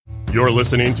You're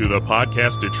listening to the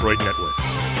Podcast Detroit Network.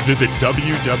 Visit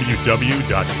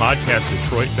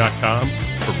www.podcastdetroit.com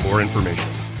for more information.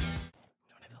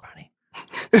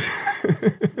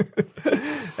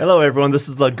 Hello, everyone. This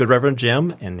is the Good Reverend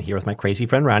Jim, and here with my crazy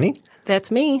friend Ronnie. That's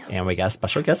me. And we got a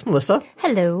special guest, Melissa.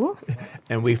 Hello.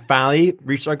 And we finally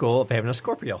reached our goal of having a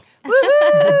Scorpio.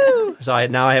 Woohoo! So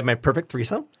now I have my perfect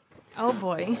threesome. Oh,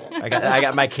 boy. I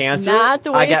got my Cancer. Not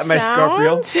the way I got it my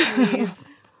sounds. Scorpio.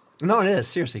 No, it is.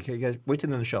 Seriously. You guys wait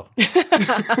till the end of the show.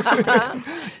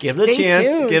 Give it a Stay chance.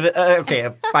 tuned. Give it. Okay,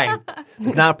 fine.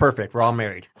 It's not perfect. We're all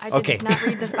married. I did not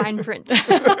read the fine print.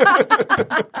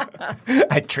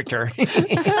 I tricked her.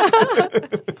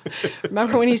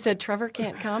 Remember when he said Trevor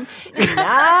can't come?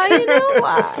 Now you know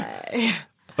why.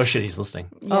 Oh, shit. He's listening.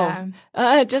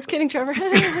 Yeah. Just kidding, Trevor.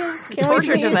 Can't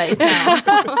Torture wait to meet. device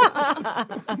now.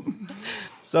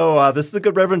 So this is the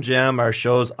Good Reverend Jim. Our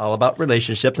show's all about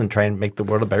relationships and trying to make the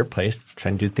world a better place.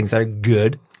 Trying to do things that are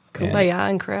good. Kumbaya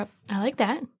and crap. I like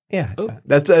that. Yeah.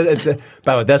 That's by the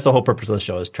way, that's the whole purpose of the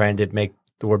show, is trying to make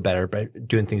the world better by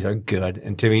doing things that are good.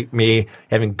 And to me,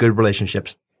 having good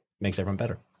relationships makes everyone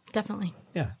better. Definitely.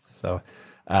 Yeah. So,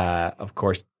 of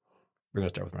course, we're going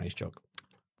to start with Ronnie's joke.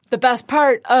 The best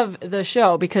part of the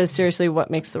show, because seriously,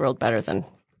 what makes the world better than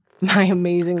my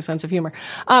amazing sense of humor?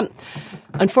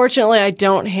 Unfortunately, I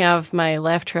don't have my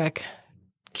laugh track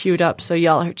queued up, so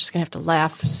y'all are just going to have to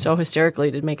laugh so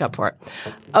hysterically to make up for it.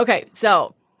 Okay,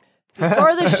 so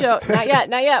before the show, not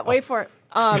yet, wait for it.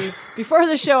 Before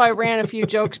the show, I ran a few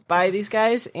jokes by these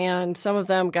guys, and some of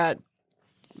them got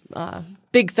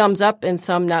big thumbs up and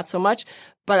some not so much.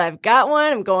 But I've got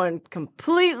one. I'm going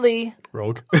completely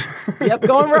Rogue. Yep,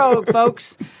 going rogue,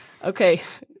 folks. Okay,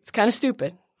 it's kind of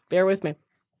stupid. Bear with me.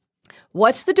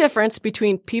 What's the difference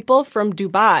between people from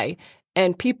Dubai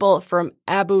and people from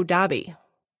Abu Dhabi?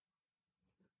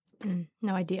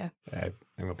 No idea. I'm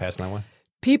going to pass on that one.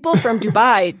 People from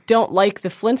Dubai don't like the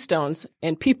Flintstones,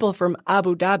 and people from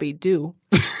Abu Dhabi do.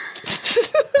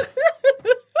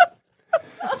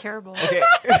 That's terrible. Okay.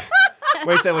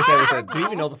 Wait a second. Do you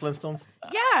even know the Flintstones?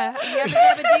 Yeah. You have to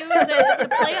have a do as a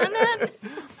play on that?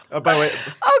 By the way,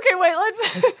 Okay, wait, let's...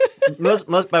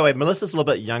 Melissa's a little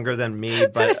bit younger than me,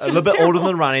 but It's a little just bit older terrible.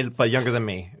 than Ronnie, but younger than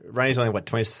me. Ronnie's only,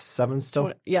 27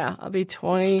 still? Yeah, I'll be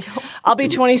 20. I'll be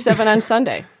 27 on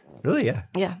Sunday. Really? Yeah.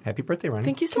 Yeah. Happy birthday, Ronnie.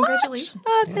 Thank you so Congratulations.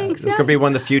 much. Thanks. It's going to be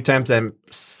one of the few times I'm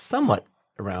somewhat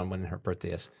around when her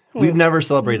birthday is. We've never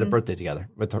celebrated a birthday together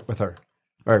with her.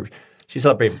 Or she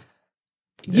celebrated.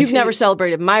 You've never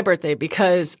celebrated my birthday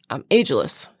because I'm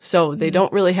ageless, so they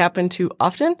don't really happen too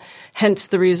often, hence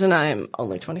the reason I'm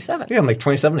only 27. Yeah, I'm like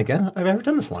 27 again. I've never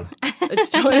done this one.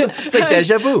 It's like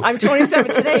deja vu. I'm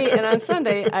 27 today, and on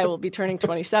Sunday, I will be turning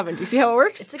 27. Do you see how it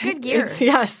works? It's a good year.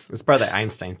 Yes. It's part of the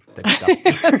Einstein type stuff.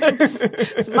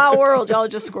 It's my world. Y'all are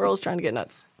just squirrels trying to get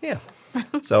nuts. Yeah.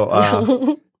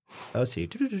 So, let's see. I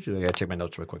got to check my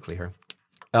notes real quickly here.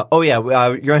 You're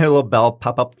going to hear a little bell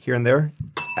pop up here and there.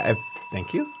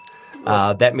 Thank you.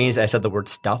 That means I said the word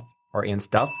stuff or in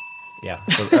stuff. Yeah.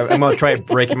 So I'm going to try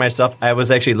breaking myself. I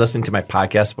was actually listening to my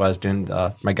podcast while I was doing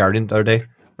my gardening the other day,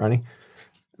 Ronnie,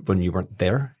 when you weren't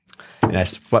there. And I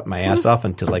sweat my ass off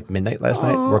until like midnight last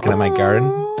night working on my garden.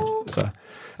 So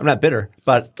I'm not bitter,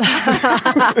 but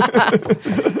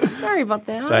Sorry about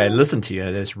that. so I listened to you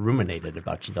and I just ruminated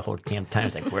about you the whole damn time.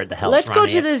 It's like, where the hell Let's is go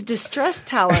Ronnie to at? this distress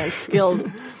tolerance skills.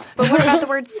 But what about the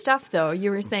word stuff, though?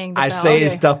 You were saying I that. say okay.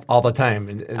 stuff all the time,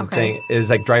 and the Okay. thing is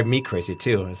like drive me crazy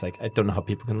too. It's like I don't know how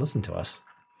people can listen to us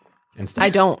and stuff. I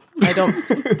don't.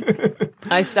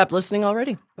 I stopped listening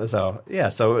already. So yeah.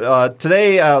 So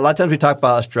today, a lot of times we talk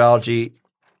about astrology.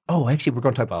 Oh, actually, we're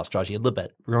going to talk about astrology a little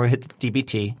bit. We're going to hit the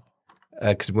DBT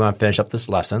because we want to finish up this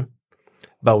lesson.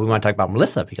 But we want to talk about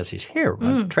Melissa because she's here. We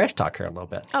want to trash talk her a little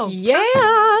bit. Oh, Yeah.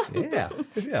 Yeah.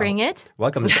 bring it.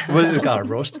 Welcome. What is it called? A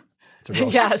roast? It's a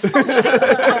roast. Yes.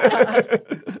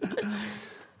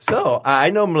 So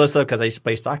I know Melissa because I used to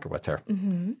play soccer with her.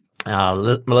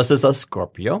 Melissa's a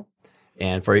Scorpio.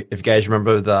 And if you guys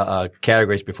remember the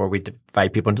categories before, we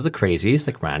divide people into the crazies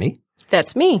like Ronnie,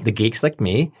 That's me. the geeks like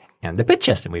me, and the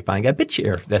bitches. And we finally got a bitch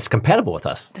here that's compatible with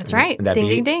us. That's right. And that'd Ding,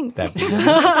 be- ding, ding. that'd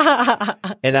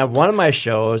be- And on one of my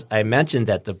shows, I mentioned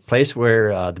that the place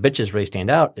where the bitches really stand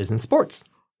out is in sports.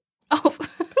 Oh.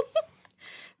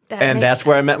 And that's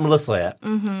where I met Melissa at.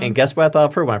 And guess what I thought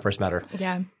of her when I first met her?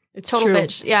 Yeah. It's Total true.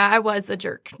 bitch. Yeah, I was a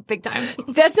jerk. Big time.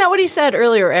 That's not what he said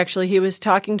earlier, actually. He was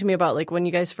talking to me about like when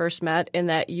you guys first met and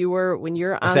that you were, when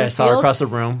you're on I the saw her field. across the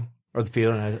room or the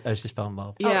field, and I just fell in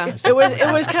love. Yeah. It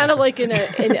was kind of like in a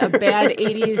bad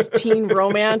 80s teen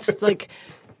romance. It's like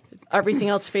everything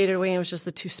else faded away and it was just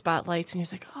the two spotlights and he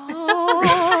was like,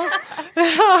 oh.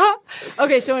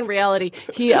 Okay, so in reality,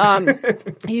 he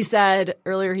said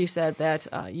earlier that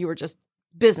you were just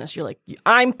business. You're like,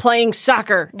 I'm playing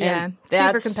soccer. Yeah, and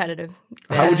super competitive.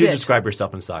 How would you it. describe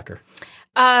yourself in soccer?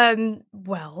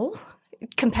 Well,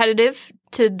 competitive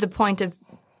to the point of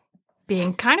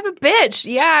being kind of a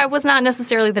bitch. Yeah, I was not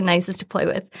necessarily the nicest to play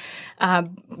with.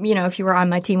 If you were on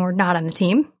my team or not on the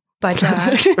team. But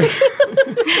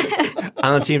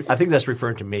On the team, I think that's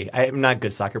referring to me. I'm not a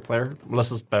good soccer player.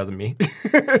 Melissa's better than me.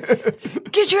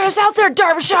 Get your ass out there,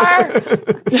 Derbyshire!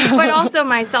 but also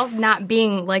myself not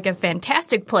being like a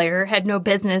fantastic player, had no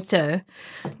business to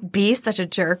be such a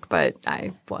jerk, but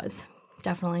I was.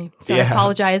 Definitely. So I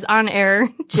apologize on air,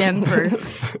 Jim, for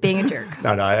being a jerk.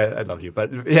 No, I love you.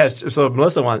 But yes, so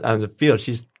Melissa on the field,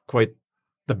 she's quite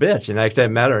the bitch. And actually, I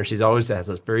met her, and she's always has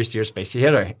this very serious face. I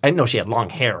didn't know she had long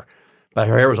hair, but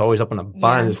her hair was always up in a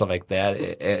bun and stuff like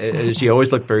that. And she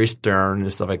always looked very stern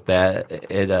and stuff like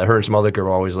that. And her and some other girl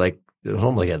were always like,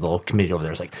 normally had a little committee over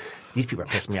there. It's like, these people are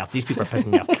pissing me off. These people are pissing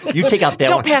me off. You take out that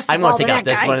Don't one. pass the I'm going ball to take to out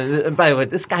that this guy. one. And by the way,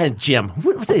 this guy and Jim,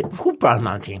 who brought him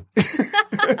on the team?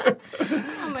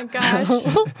 Oh my gosh.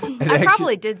 I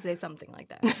probably did say something like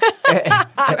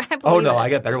that. Oh, no, I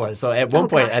got better ones. So at one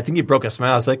point, I think you broke a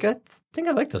smile. I was like, I think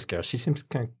I like this girl. She seems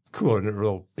kind of cool in a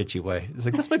real bitchy way. It's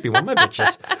like, this might be one of my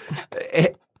bitches.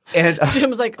 And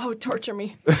Jim's like, oh, torture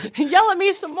me. Yell at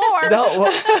me some more. no,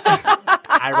 well,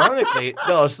 ironically,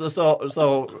 no.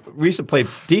 So we used to play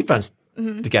defense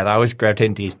together. I always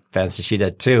gravitated defense, and she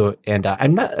did too. And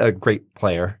I'm not a great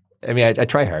player. I mean, I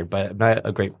try hard, but I'm not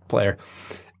a great player.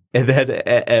 And then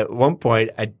at one point,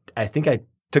 I think I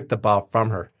took the ball from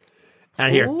her. And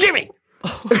I hear, Jimmy!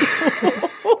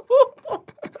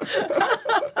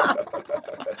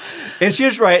 And she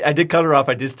was right. I did cut her off.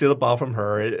 I did steal the ball from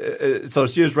her. So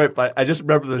she was right. But I just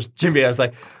remember this Jimmy. I was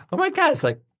like, oh my God. It's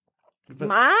like,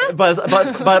 Mom? but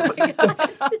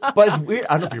it's weird.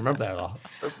 I don't know if you remember that at all.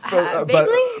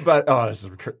 Vaguely? But it's a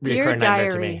Dear recurring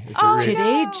nightmare to me. diary. It's a really-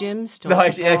 Today, Jim stole No,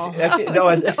 the actually, ball. no,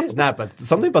 actually, it's not. But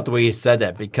something about the way you said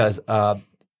that, because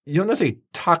you don't necessarily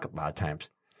talk a lot of times,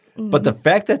 but the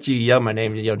fact that you yell my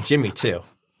name, you yell Jimmy too,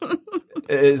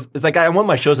 it's like on one of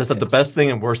my shows. I said the best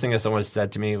thing and worst thing that someone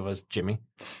said to me was Jimmy.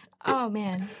 Oh,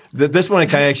 man. This one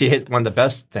kind of actually hit one of the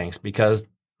best things, because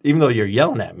even though you're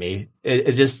yelling at me,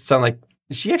 it just sounded like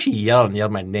she actually yelled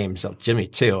my name, so Jimmy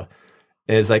too.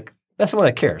 And it's like, that's someone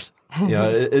that cares. You know,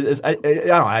 I don't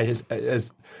know.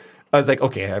 I was like,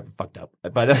 okay, I fucked up,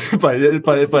 but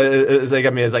it's like, I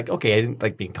mean, it's like, okay, I didn't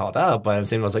like being called out, but I'm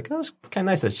saying I was like, oh, it's kind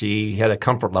of nice that she had a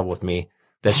comfort level with me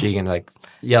that she can like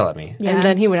yell at me. And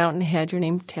then he went out and had your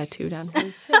name tattooed on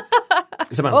his hip.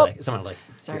 Someone like.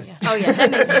 Sorry. Yeah. Oh, yeah, that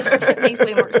makes sense. That makes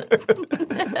way more sense.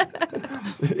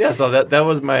 Yeah, so that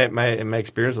was my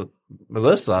experience with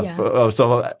Melissa. Yeah.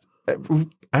 So I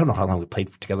don't know how long we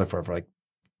played together for like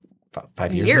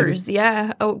 5 years. Years,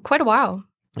 yeah. Oh, quite a while.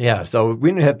 Yeah, so we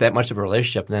didn't have that much of a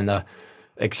relationship. And then,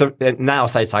 except not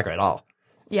outside soccer at all.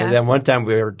 Yeah. And then one time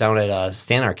we were down at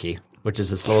Sanarchy, which is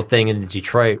this little thing in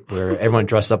Detroit where everyone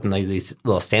dressed up in like these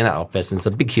little Santa outfits, and it's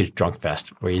a big, huge drunk fest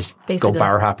where you just Basically. go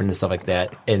bar hopping and stuff like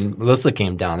that. And Melissa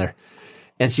came down there,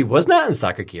 and she was not in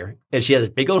soccer gear, and she had a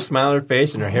big old smile on her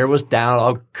face, and her hair was down,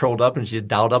 all curled up, and she was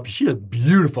dialed up. She was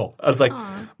beautiful. I was like,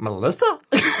 Melissa?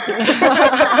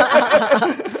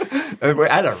 And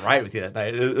I had a ride with you that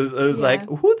night. It was like,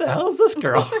 who the hell is this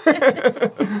girl?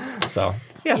 So,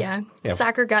 yeah.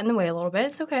 Soccer got in the way a little bit.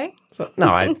 It's okay. So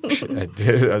no,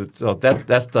 so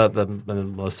that's the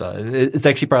Melissa. It's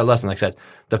actually part of the lesson. Like I said,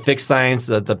 the fixed signs,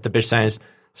 the bitch signs,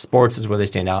 sports is where they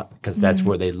stand out, because that's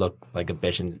where they look like a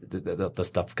bitch, and the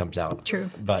stuff comes out.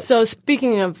 True. But So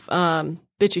speaking of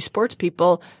bitchy sports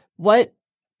people,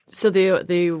 so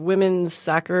the women's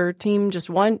soccer team just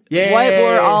won? Yay. What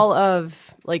were all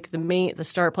of like the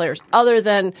star players, other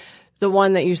than the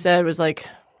one that you said was like,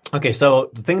 okay, so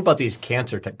the thing about these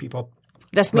cancer type people,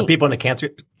 that's the me. people in the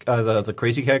cancer, the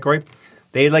crazy category,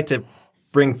 they like to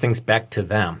bring things back to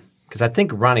them. Because I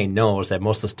think Ronnie knows that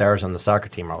most of the stars on the soccer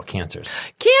team are all cancers.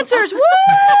 Cancers,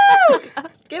 woo!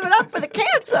 Give it up for the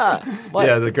cancer. What?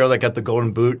 Yeah, the girl that got the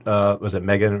golden boot, was it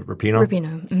Megan Rapinoe?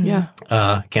 Rapinoe. Mhm.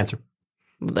 Yeah. Cancer.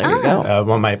 There you go.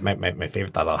 One of my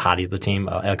favorite hottie of the team,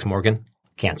 Alex Morgan,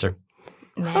 cancer.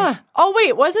 Huh. Oh,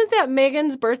 wait, wasn't that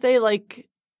Megan's birthday like?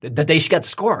 The day she got the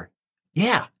score.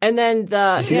 Yeah. And then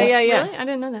the see that? yeah. Really? I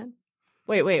didn't know that.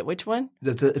 Wait, which one?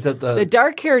 The The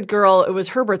dark-haired girl, it was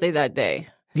her birthday that day.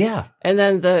 yeah. And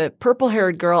then the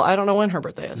purple-haired girl, I don't know when her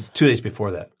birthday is. 2 days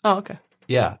before that. Oh, okay.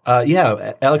 Yeah.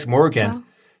 Alex Morgan,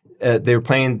 they were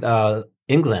playing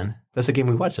England. That's the game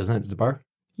we watched, isn't it? The bar?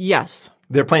 Yes.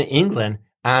 They're playing England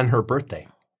on her birthday.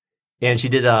 and she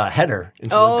did a header into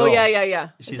the Oh, goal. yeah.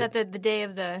 Is that the day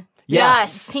of the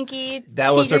Yes. pinky That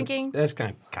tea was drinking? that's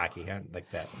kind of cocky, I don't like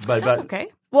that. But That's okay.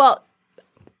 Well,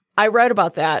 I read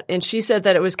about that, and she said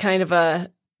that it was kind of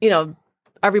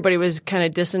everybody was kind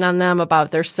of dissing on them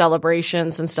about their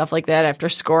celebrations and stuff like that after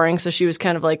scoring. So she was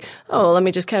kind of like, oh, let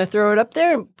me just kind of throw it up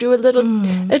there and do a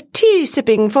little a tea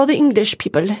sipping for the English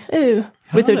people. Ooh,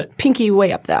 with a pinky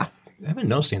way up there. I haven't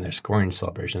noticed any of their scoring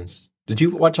celebrations. Did you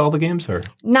watch all the games? Or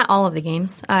Not all of the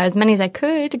games. As many as I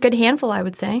could. A good handful, I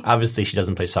would say. obviously she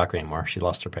doesn't play soccer anymore. She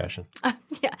lost her passion.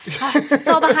 Yeah. It's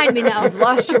all behind me now.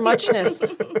 Lost your muchness.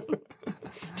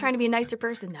 Trying to be a nicer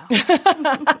person now.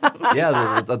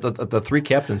 Yeah, the three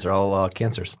captains are all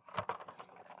cancers.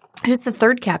 Who's the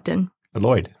third captain?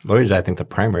 Lloyd is, I think, the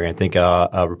primary. I think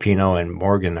Rapinoe and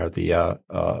Morgan are the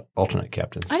alternate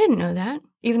captains. I didn't know that.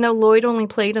 Even though Lloyd only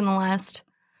played in the last,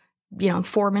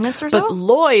 4 minutes or so. But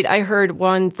Lloyd, I heard,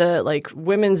 won the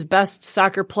women's best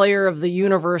soccer player of the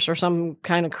universe or some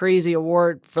kind of crazy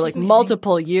award for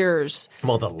multiple years.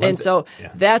 Well, and so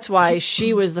that's why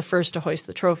she was the first to hoist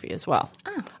the trophy as well.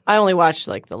 Oh. I only watched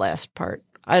the last part.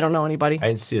 I don't know anybody. I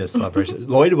didn't see the celebration.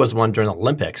 Lloyd was one during the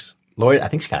Olympics. Lloyd, I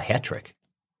think she got a hat trick.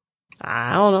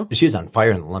 I don't know. She was on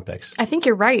fire in the Olympics. I think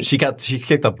you're right. She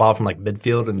kicked the ball from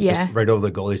midfield and just right over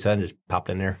the goalie's head and just popped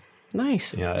in there.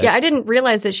 Nice. I didn't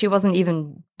realize that she wasn't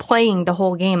even playing the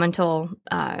whole game until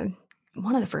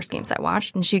one of the first games I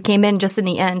watched, and she came in just in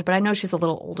the end. But I know she's a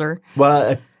little older.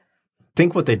 Well, I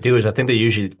think what they do is I think they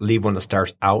usually leave one of the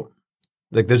stars out.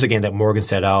 Like there's a game that Morgan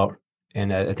set out,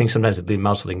 and I think sometimes they leave them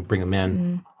out so they can bring them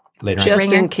in later on.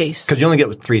 Just in case. Because you only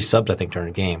get 3 subs, I think, during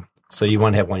a game. So you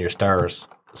want to have one of your stars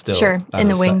still. Sure, in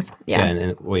the wings. Yeah,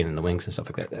 and waiting in the wings and stuff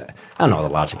like that. I don't know all the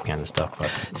logic behind this stuff.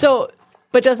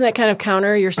 But doesn't that kind of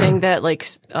counter? You're saying that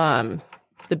the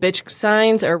bitch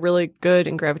signs are really good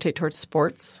and gravitate towards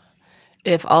sports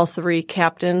if all 3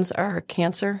 captains are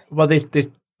Cancer? Well,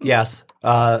 yes,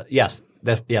 you're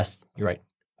right.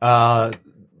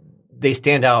 They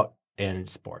stand out in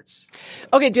sports.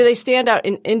 Okay, do they stand out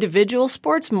in individual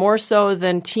sports more so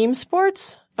than team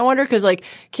sports? I wonder because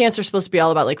Cancer's supposed to be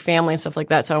all about family and stuff like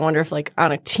that. So I wonder if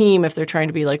on a team if they're trying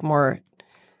to be more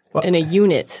in a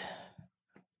unit.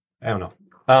 I don't know.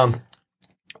 A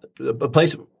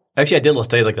place. Actually, I did a little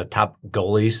study the top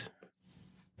goalies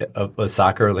of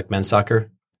soccer, men's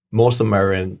soccer. Most of them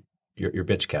are in your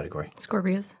bitch category.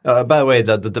 Scorpios. By the way,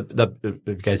 the if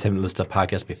you guys haven't listened to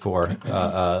podcasts before,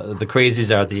 the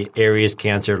crazies are the Aries,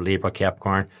 Cancer, Libra,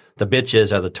 Capricorn. The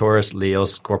bitches are the Taurus,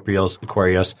 Leos, Scorpios,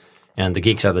 Aquarius, and the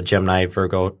geeks are the Gemini,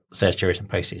 Virgo, Sagittarius, and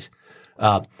Pisces.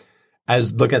 I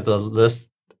was looking at the list.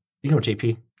 You know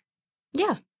JP?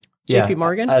 Yeah. JP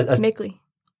Morgan? Mickley.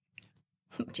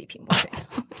 JP Morgan.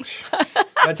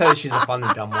 I tell you, she's a fun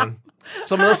and dumb one.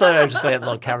 So Melissa and I are just going to have a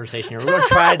little conversation here. We're going to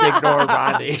try to ignore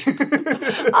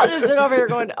Rondi. I'll just sit over here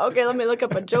going, okay, let me look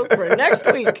up a joke for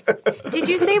next week. Did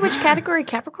you say which category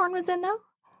Capricorn was in, though?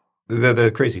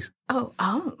 The crazies. Oh,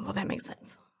 well, that makes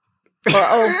sense.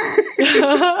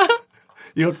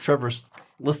 You know, Trevor's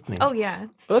listening. Oh, yeah.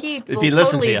 Oops. He If will he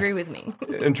listens totally to you. agree with me.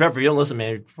 And Trevor, you don't listen,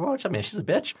 man. What's up, man? She's a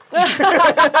bitch.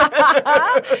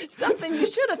 Something you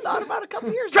should have thought about a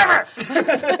couple years Trevor!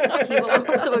 ago. He will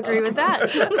also agree with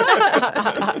that.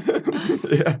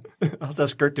 Yeah. How's that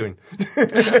skirt doing?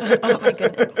 Oh, my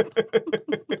goodness.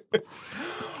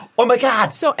 Oh, my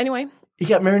God. So anyway. He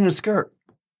got married in a skirt.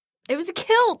 It was a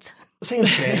kilt. Same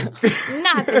thing.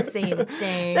 Not the same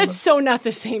thing. That's so not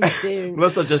the same thing.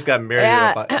 Melissa just got married.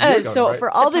 About a year ago, so right?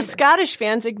 for all the Scottish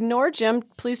fans, ignore Jim.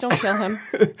 Please don't kill him.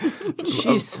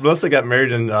 Jeez. Melissa got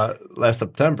married in last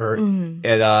September, and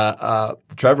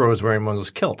Trevor was wearing one of those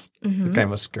kilts, kind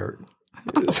of a skirt.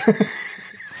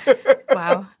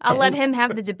 Wow. I'll let him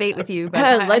have the debate with you.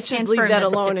 But Let's I just stand leave firm that that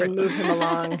it's alone different. and move him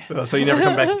along. So you never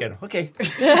come back again. Okay.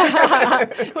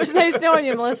 It was nice knowing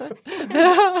you, Melissa.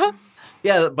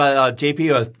 Yeah, but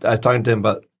JP, I was talking to him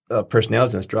about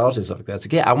personalities and astrology and stuff like that. I was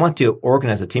like, yeah, I want to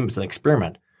organize a team as an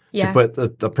experiment to put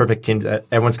the perfect team that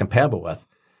everyone's compatible with.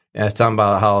 And I was talking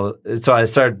about so I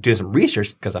started doing some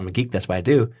research because I'm a geek, that's what I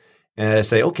do. And I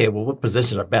say, okay, well, what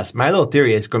positions are best? My little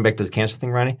theory is, going back to the Cancer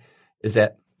thing, Ronnie, is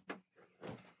that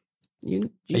are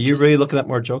you really looking up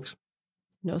more jokes?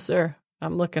 No, sir.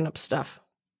 I'm looking up stuff.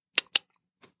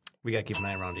 We got to keep an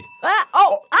eye around you.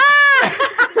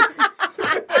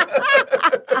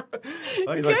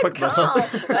 Oh, you look quick, Russell. Yeah,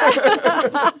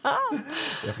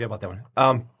 I forgot about that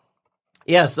one.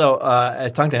 Yeah, so I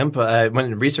was talking to him. I went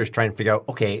into research trying to figure out,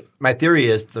 okay, my theory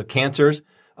is the Cancers,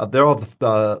 they're all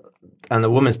on the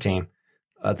women's team,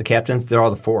 the captains, they're all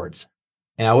the forwards.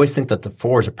 And I always think that the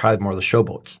forwards are probably more the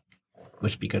showboats.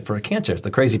 which would be good for cancer.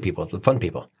 The crazy people, the fun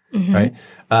people, right?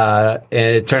 And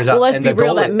it turns out. Well, let's and be the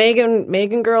real. goalie- That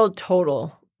Megan girl,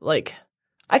 total. Like,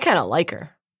 I kind of like her.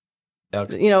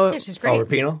 You know, Yeah, she's great.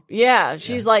 Rapinoe? yeah,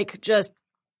 she's like just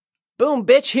boom,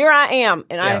 bitch, here I am,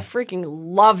 and I Yeah. freaking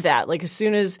love that. Like as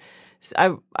soon as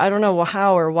I don't know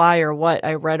how or why or what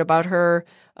I read about her.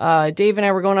 Dave and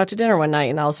I were going out to dinner one night,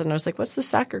 and all of a sudden I was like, "What's the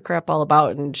soccer crap all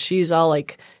about?" And she's all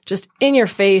like, just in your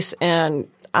face, and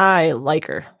I like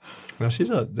her. No,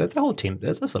 that's a whole team.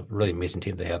 That's a really amazing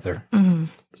team they have there.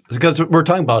 Because we're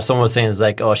talking about someone was saying it's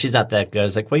like, oh, she's not that good.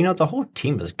 It's like, well, you know, the whole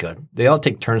team is good. They all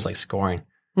take turns like scoring.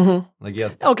 Like, yeah.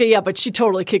 Okay, yeah, but she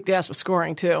totally kicked ass with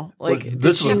scoring too. Like, Well,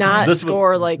 did she not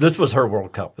score? Like, this was her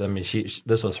World Cup. I mean,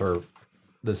 this is her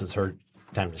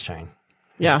time to shine.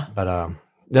 yeah. But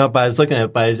no, but I was looking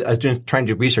at, I was trying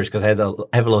to do research because I have a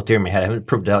little theory in my head. I haven't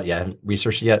proved it out yet. I haven't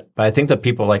researched it yet. But I think that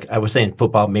people, like I was saying,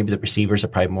 football, maybe the receivers are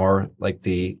probably more like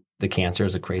the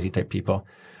cancers, the crazy type people.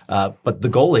 But the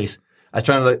goalies, I was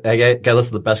trying to look, I got a list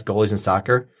of the best goalies in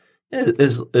soccer.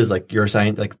 Is like your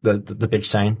sign, like the bitch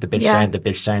sign, the bitch sign, the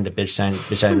bitch sign, the bitch sign, the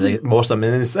bitch sign. Like, most of them,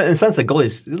 and in a sense, the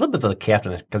goalies a little bit of the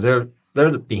captain because they're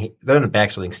in the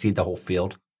back so they can see the whole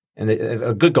field. And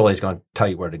a good goalie is going to tell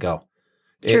you where to go.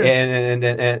 True.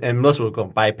 And Melissa will go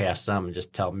and bypass them and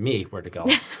just tell me where to go.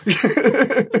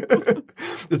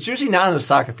 It's usually not on the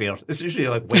soccer field. It's usually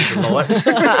like way below it,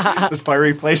 this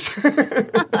fiery place.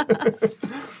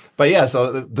 But yeah,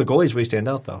 so the goalies really stand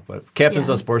out though. But captains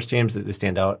of sports teams, they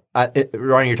stand out.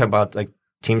 Ronnie, you're talking about like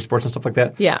team sports and stuff like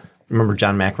that? Yeah. Remember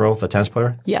John McEnroe, the tennis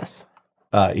player? Yes.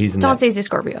 He's in Don't that. say he's a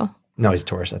Scorpio. No, he's a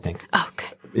Taurus, I think. Oh,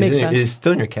 okay. Makes sense. He's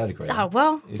still in your category. Oh,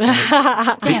 well,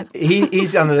 Damn.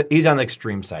 He's on the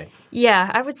extreme side. yeah,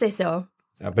 I would say so.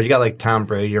 But you got like Tom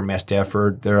Brady or Matt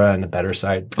Stafford. They're on the better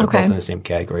side. They're Okay. both in the same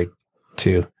category,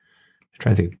 too. I'm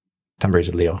trying to think. Tom Brady's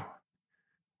a Leo.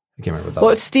 I can't remember that.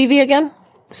 What's Stevie again?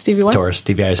 Stevie what? Taurus.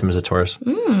 Stevie Eisman is a Taurus.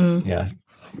 Yeah.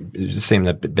 It's the same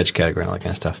in the bitch category and all that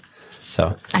kind of stuff.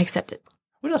 So, I accept it.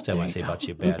 what else do I want to say about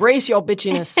you, Bad? Embrace your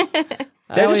bitchiness. Did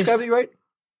I describe you right?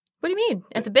 What do you mean?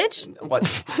 As a bitch? What?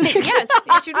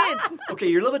 yes, you did. Okay,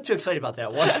 you're a little bit too excited about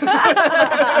that one.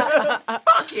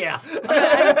 Fuck yeah.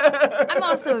 I'm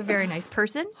also a very nice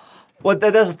person. Well,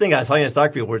 that's the thing. I saw you in a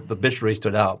soccer field where the bitch really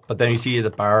stood out. But then you see you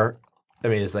at the bar. I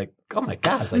mean, it's like, oh my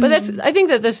God. It's like, But I think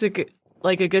that this is a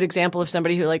good example of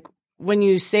somebody who, like, when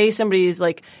you say somebody is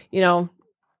like, you know,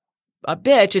 a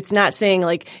bitch, it's not saying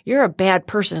like you're a bad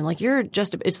person. Like you're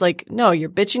just, it's like, no,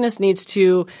 your bitchiness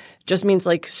just means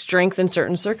like strength in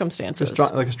certain circumstances.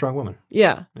 like a strong woman.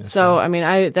 Yeah. So, I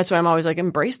mean, that's why I'm always like,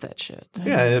 embrace that shit.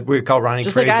 Yeah, we call Ronnie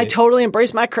Just crazy. like I totally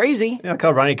embrace my crazy. Yeah, I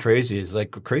call Ronnie crazy. It's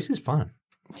like, crazy is fun.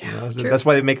 Yeah, that's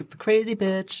why they make it the crazy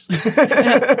bitch.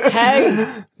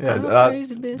 Hey. Yeah,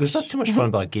 crazy bitch. There's not too much fun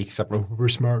about geeks except we're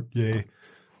smart. Yay.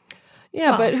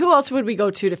 Yeah, but who else would we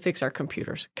go to fix our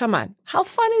computers? Come on. How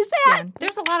fun is that? Yeah,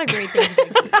 there's a lot of great things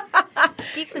about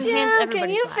geeks. Geeks enhance Yeah, everybody's can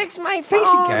you lives. fix my phone?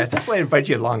 Thanks, you guys. That's why I invite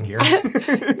you along here.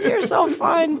 You're so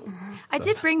fun. I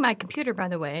did bring my computer, by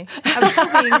the way. I was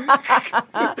hoping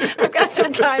I've got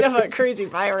some kind of a crazy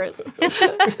virus.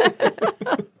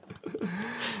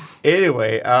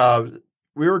 Anyway,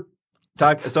 we were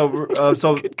talking. So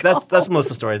that's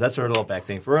Melissa's story. That's her little back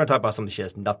thing. We're going to talk about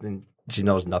something she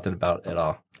knows nothing about at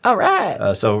all. All right.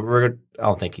 I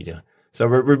don't think you do. So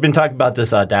we've been talking about this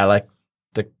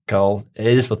dialectical. It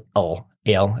is with al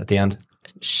at the end.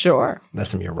 Sure.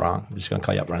 That's you're wrong. I'm just going to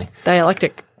call you up, Ronnie.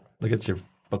 Dialectic. Look at your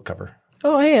book cover.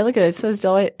 Oh, hey, look at it. It says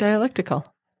dialectical.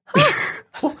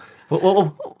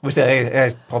 Whoa.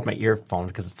 I pulled my earphone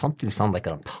because it's something that sounded like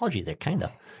an apology there, kind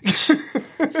of.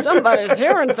 Somebody's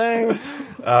hearing things.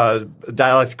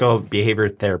 Dialectical behavior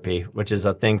therapy, which is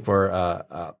a thing for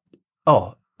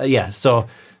So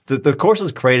the course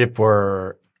is created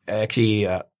for actually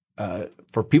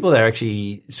for people that are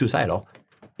actually suicidal,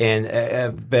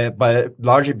 and but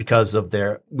largely because of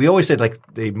we always say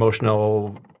like the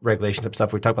emotional regulation type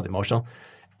stuff. We talk about the emotional,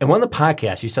 and one of the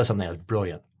podcasts you said something that was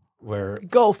brilliant. Where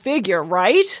Go figure,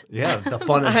 right? yeah, the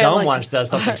fun and I dumb like one it.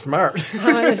 says something smart.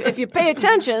 If you pay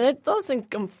attention, those things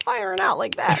come firing out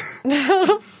like that.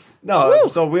 No,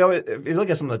 so we always, if you look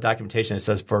at some of the documentation, it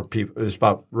says for people, it's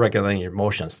about regulating your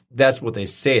emotions. That's what they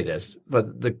say it is.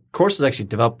 But the course is actually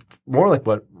developed more like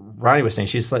what Ronnie was saying.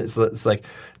 It's like,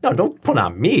 no, don't put it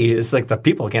on me. It's like the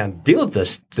people can't deal with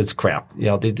this crap. You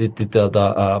know, I don't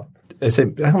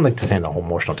like to say the whole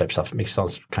emotional type stuff. It makes it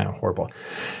sound kind of horrible.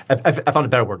 I found a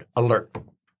better word: alert.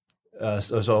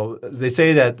 So they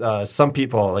say that some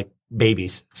people, like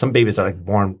babies, some babies are like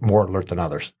born more alert than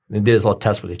others. They did this little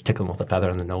test where they tickle them with a feather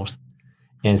in the nose,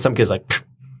 and some kids like,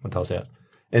 what the hell's that?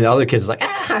 And the other kids are like,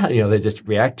 they just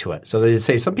react to it. So they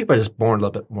say some people are just born a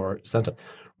little bit more sensitive.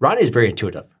 Ronnie is very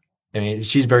intuitive. I mean,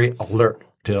 she's very alert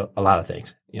to a lot of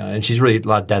things, and she's really a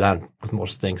lot dead on with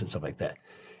most things and stuff like that.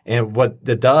 And what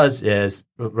it does is,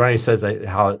 Ronnie says that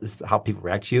how people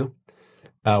react to you.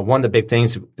 One of the big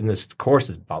things in this course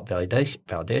is about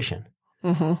validation.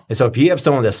 Mm-hmm. And so if you have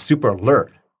someone that's super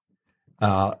alert,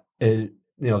 they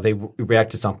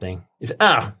react to something, you say,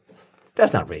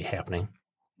 that's not really happening.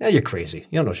 Yeah, you're crazy.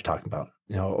 You don't know what you're talking about,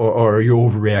 or you're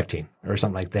overreacting or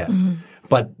something like that. Mm-hmm.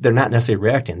 But they're not necessarily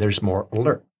reacting. They're just more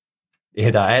alert. I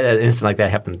had an incident like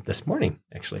that happen this morning,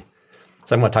 actually.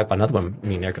 So I'm going to talk about another one,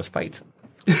 me and Erica's fights.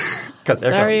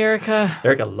 Sorry, Erica.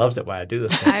 Erica loves it when I do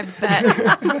this. I bet.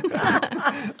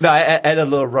 No, I had a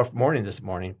little rough morning this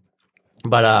morning.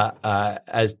 But I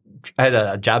had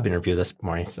a job interview this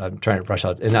morning, so I'm trying to rush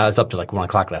out. And I was up to like 1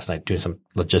 o'clock last night doing some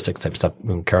logistics type stuff,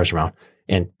 moving cars around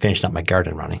and finishing up my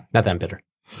garden running. Not that I'm bitter,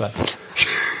 but...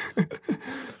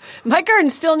 My garden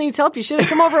still needs help. You should have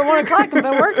come over at 1 o'clock and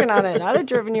been working on it. I'd have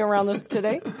driven you around this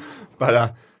today.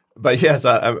 But yes,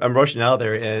 I'm rushing out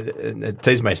there, and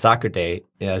today's my soccer day.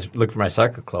 And I was looking for my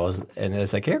soccer clothes, and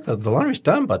it's like, the laundry's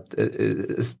done, but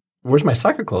where's my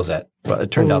soccer clothes at? But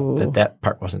it turned out that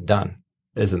part wasn't done.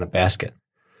 It was in a basket.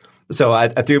 So I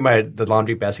threw the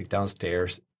laundry basket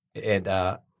downstairs, and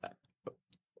I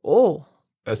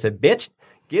said, "Bitch,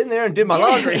 get in there and do my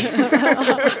laundry."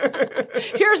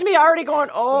 Here's me already going,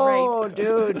 right.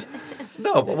 Dude.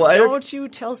 No, but don't you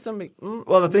tell somebody.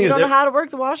 Well, the thing you is, don't know how to work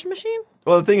the washing machine?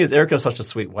 Well, the thing is, Erica's such a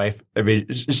sweet wife. I mean,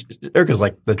 Erica's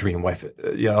like the dream wife.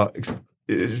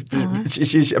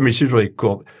 She's really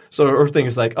cool. So her thing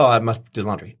is like, I must do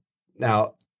laundry.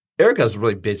 Now, Erica's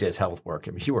really busy as hell with work.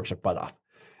 I mean, she works her butt off,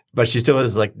 but she still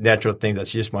has like natural thing that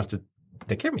she just wants to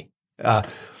take care of me. But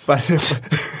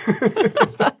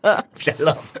I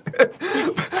love.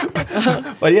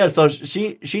 But yeah, so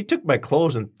she took my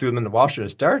clothes and threw them in the washer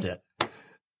and started it.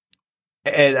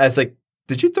 And I was like,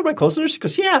 "Did you throw my clothes in there?" She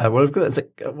goes, "Yeah." It's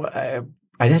like,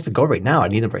 I'd have to go right now. I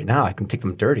need them right now. I can take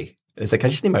them dirty. It's like, I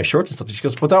just need my shorts and stuff. She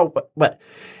goes, "Without what?"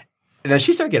 And then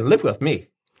she started getting livid with me.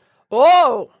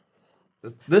 Oh.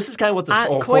 This is kind of what this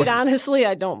whole quite honestly,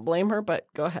 I don't blame her, but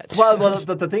go ahead. Well,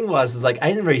 the thing is like, I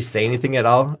didn't really say anything at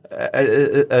all.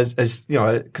 Cause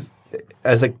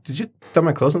I was like, "Did you throw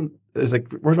my clothes in?" I was like,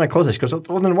 "Where's my clothes?" She goes,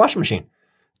 "Well, in the washing machine."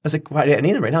 I was like, "Why? I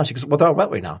need them right now." She goes, "Well, they're wet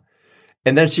right now."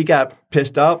 And then she got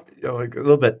pissed off, like a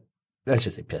little bit. I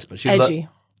shouldn't say pissed, but she was edgy.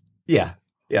 Yeah.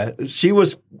 She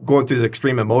was going through the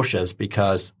extreme emotions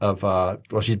because of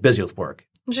she's busy with work.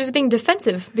 She's being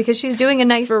defensive because she's doing a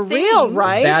nice for thing. real,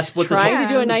 right? That's what trying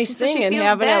to do a nice so thing and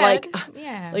having bad.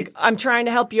 it like I'm trying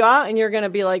to help you out, and you're going to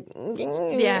be like,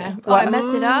 yeah, I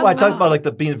messed it up. Well, I talked about like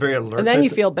the being very alert, and then you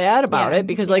feel bad about it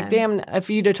because like, damn, if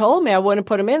you'd have told me, I wouldn't have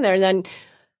put him in there, and then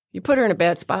you put her in a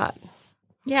bad spot.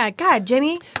 Yeah, God,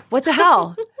 Jimmy, what the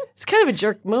hell? It's kind of a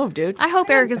jerk move, dude. I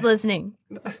hope Erica's listening.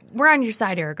 We're on your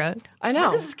side, Erica. I know.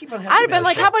 I'd have been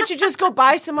like, how about you just go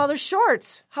buy some other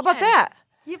shorts? How about that?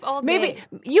 You've all maybe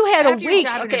you had a week.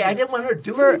 Okay, I didn't want her to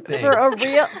do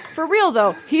anything. For real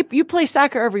though. You play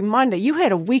soccer every Monday. You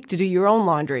had a week to do your own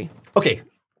laundry. Okay.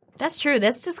 That's true.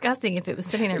 That's disgusting if it was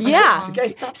sitting there for yeah. so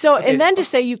long. So and then to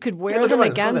say you could wear them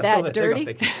again that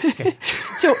dirty.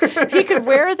 So he could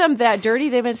wear them that dirty.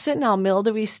 They've been sitting all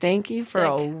mildewy, stanky for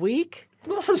a week.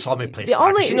 Well, that's just how me play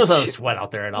soccer. She knows how to sweat out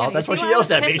there and all. That's why she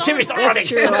yells at me. Jimmy's not running. That's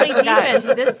true. Play defense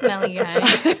with this smelly guy.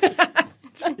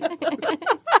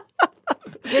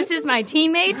 This is my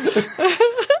teammate.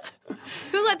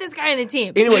 Who let this guy in the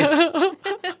team? Anyways, I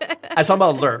was talking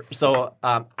about alert. So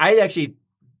I actually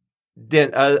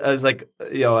didn't. I was like, I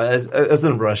was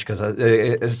in a rush because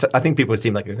I think people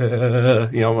seem like,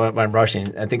 when I'm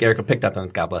rushing. I think Erica picked up on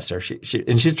it. God bless her.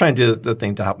 And she's trying to do the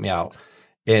thing to help me out.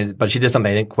 But she did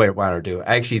something I didn't quite want her to do.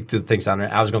 I actually threw the things down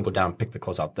there. I was going to go down and pick the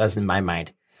clothes up. That's in my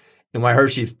mind. And when I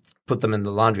heard she put them in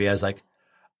the laundry, I was like,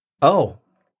 oh.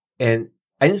 And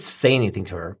I didn't say anything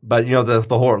to her. But, the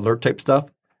whole alert type stuff,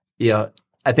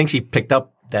 I think she picked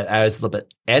up that I was a little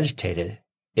bit agitated.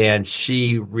 And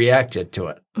she reacted to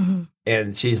it. Mm-hmm.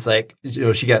 And she's like,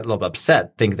 she got a little bit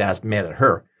upset, thinking that I was mad at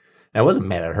her. And I wasn't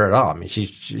mad at her at all. I mean,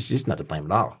 she's not to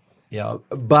blame at all.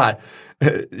 But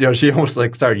she almost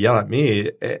like started yelling at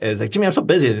me. It's like, Jimmy, I'm so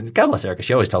busy. And God bless Erica.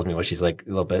 She always tells me when she's like a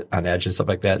little bit on edge and stuff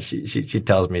like that. She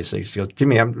tells me, so she goes,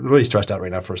 Jimmy, I'm really stressed out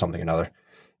right now for something or another.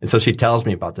 And so she tells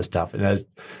me about this stuff. And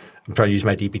I'm trying to use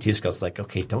my DPT skills. Like,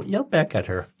 okay, don't yell back at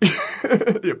her.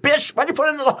 Bitch, why'd you put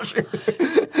it in the laundry?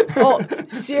 Oh,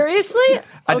 seriously?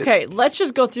 Okay, let's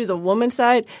just go through the woman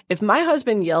side. If my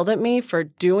husband yelled at me for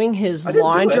doing his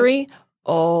laundry,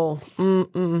 Oh,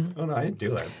 no, I didn't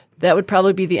do it. That would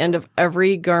probably be the end of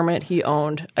every garment he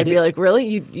owned. I'd be like, really?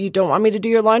 You don't want me to do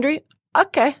your laundry?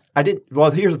 Okay. I didn't.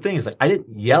 Well, here's the thing: is like I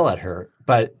didn't yell at her,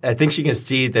 but I think she can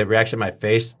see the reaction on my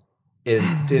face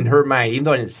in her mind, even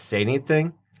though I didn't say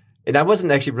anything, and I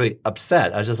wasn't actually really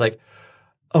upset. I was just like,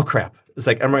 "Oh crap!" It's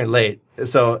like I'm running late,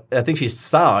 so I think she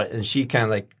saw it and she kind of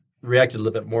like reacted a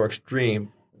little bit more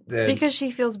extreme. Because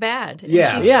she feels bad. And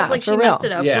Yeah. she Yeah, feels like for she real. messed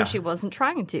it up Yeah. when she wasn't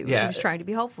trying to. Yeah. She was trying to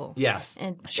be helpful. Yes.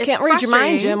 And She can't read your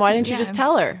mind, Jim. Why didn't you just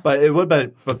tell her? But it would have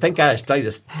been, but thank God I studied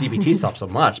this DBT stuff so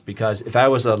much, because if I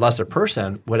was a lesser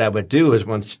person, what I would do is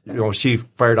when she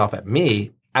fired off at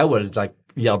me, I would have like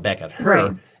yelled back at her,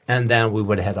 Right. and then we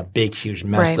would have had a big, huge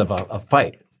mess Right. of a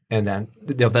fight. And then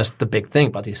that's the big thing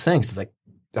about these things. It's like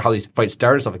how these fights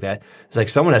start and stuff like that. It's like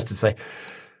someone has to say,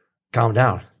 calm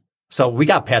down. So we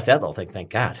got past that little thing,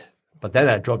 thank God. But then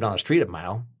I drove down the street a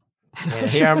mile. And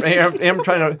here I'm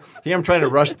trying to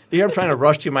rush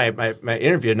to my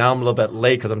interview. Now I'm a little bit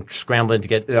late because I'm scrambling to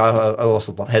get. I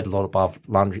also had to load up all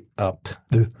laundry. Had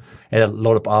to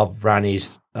load up all of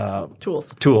Ronnie's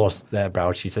tools that I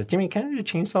brought. She said, "Jimmy, can I do a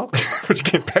chainsaw?" Which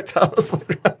came back to us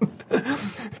later on.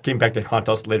 Came back to haunt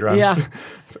us later on. Yeah.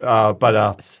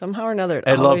 But Somehow or another.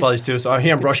 I love all these too. So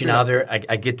here I'm rushing screw out of there.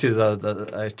 I get to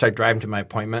I start driving to my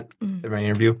appointment, my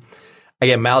interview. I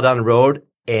get a mile down the road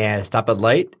and stop at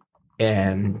light,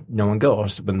 and no one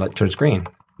goes. When the light turns green,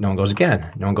 no one goes again.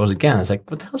 No one goes again. It's like,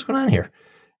 what the hell's going on here?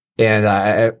 And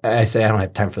I say, I don't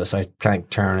have time for this. So I kind of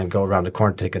turn and go around the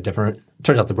corner to take a different.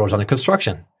 Turns out the road's under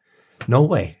construction. No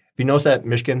way. Have you noticed that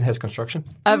Michigan has construction?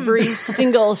 Every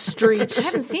single street. I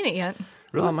haven't seen it yet.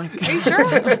 Really? Oh my God. Are you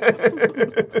sure?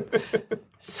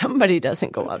 Somebody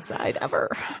doesn't go outside ever.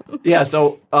 Yeah.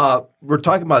 So we're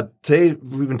talking about today.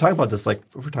 We've been talking about this. Like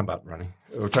we're talking about running.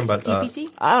 We're talking about DPT?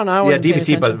 I don't know. I yeah, wasn't paying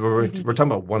DBT. But attention. we're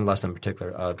talking about one lesson in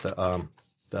particular.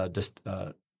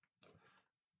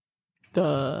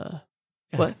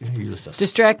 What? You list this.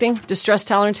 Distracting? Distress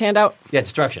tolerance handout? Yeah,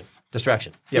 distraction. Yeah,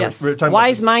 Yes. we're talking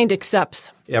Wise about, mind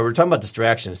accepts. yeah, we're talking about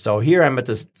distraction. So here I'm at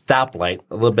this stoplight,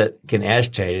 a little bit getting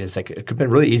agitated. It's like it could have been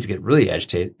really easy to get really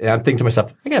agitated. And I'm thinking to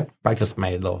myself, I got to practice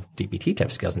my little DBT type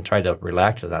skills and try to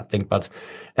relax and not think about.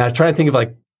 And I was trying to think of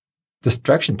like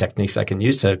distraction techniques I can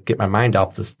use to get my mind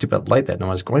off the stupid light that no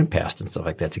one's going past and stuff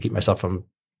like that to keep myself from,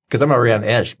 because I'm already on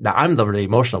edge. Now I'm the really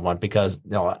emotional one because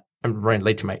I'm running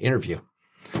late to my interview.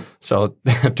 So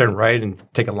I turn right and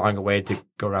take a longer way to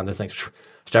go around this thing,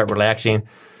 start relaxing.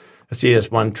 I see this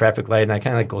one traffic light, and I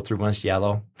kind of like go through when it's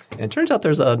yellow. And it turns out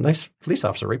there's a nice police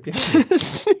officer right behind me. Of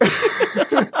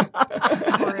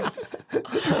course.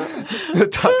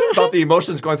 Talking about the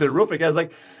emotions going through the roof, the guy's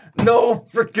like, no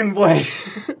freaking way.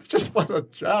 Just want a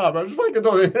job. I just want to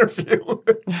get to the interview.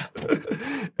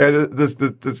 And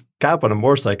this cop on a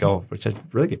motorcycle, which I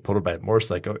really get pulled over by a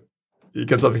motorcycle, he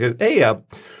comes up and goes, hey,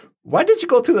 why did you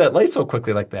go through that light so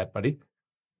quickly like that, buddy?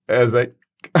 And I was like,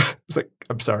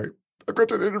 I'm sorry. I'm going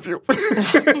to an interview.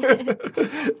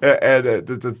 And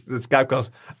this guy goes,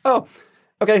 oh,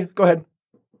 okay, go ahead.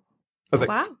 I was like,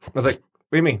 Wow. I was like,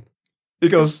 what do you mean? He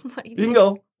goes, What do you you can mean?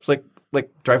 go. It's like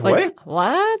drive away? Like,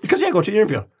 what? Because, yeah, go to the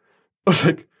interview. I was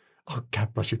like, oh,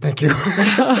 God bless you. Thank you.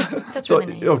 That's So,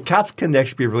 really nice. cops can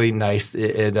actually be really nice.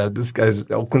 And this guy's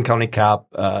an Oakland County cop.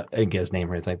 I didn't get his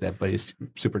name or anything like that, but he's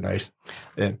super nice.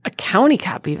 And A county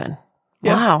cop even.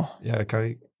 Yeah. Wow. yeah,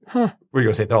 county. What are you going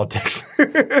to say? They're all dicks.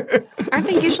 Aren't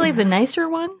they usually the nicer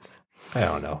ones? I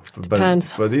don't know.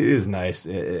 Depends. But it is nice.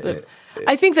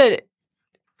 I think that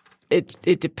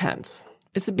it depends.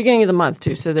 It's the beginning of the month,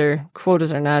 too, so their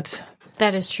quotas are not.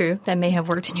 That is true. That may have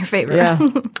worked in your favor. Yeah.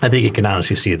 I think you can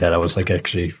honestly see that I was like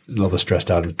actually a little bit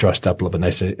stressed out and dressed up a little bit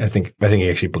nicer. I think he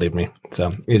actually believed me.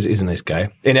 So he's a nice guy.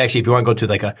 And actually, if you want to go to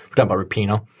we're talking about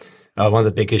Rapino, one of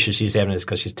the big issues she's having is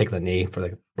because she's taking the knee for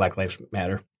the Black Lives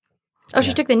Matter. Oh,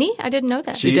 she took the knee? I didn't know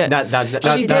that. She did. Not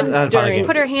She did not during-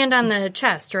 Put her hand on the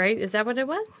chest, right? Is that what it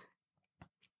was?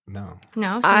 No.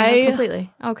 No, something else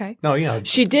completely. Okay. No,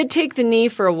 She did take the knee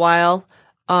for a while,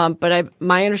 but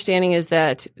my understanding is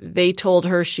that they told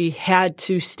her she had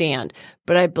to stand.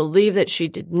 But I believe that she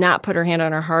did not put her hand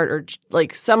on her heart, or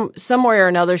like some way or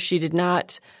another, she did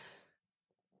not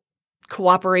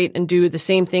cooperate and do the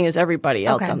same thing as everybody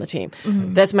else Okay. on the team.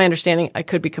 Mm-hmm. That's my understanding. I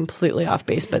could be completely off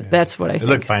base, but that's what I It think.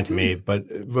 looked fine to me, but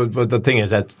the thing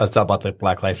is that's all about the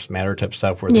Black Lives Matter type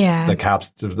stuff, where the cops,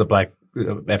 the black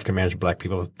African Americans, black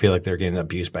people feel like they're getting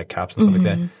abused by cops and stuff like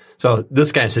that. So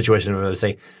this kind of situation where they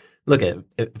say, look,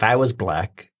 if I was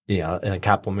black, and a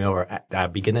cop pulled me over,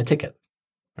 I'd be getting a ticket,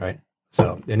 right?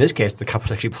 So in this case, the cop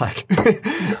was actually black,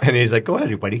 and he's like, "Go ahead,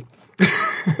 you buddy."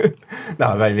 No,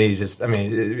 I mean,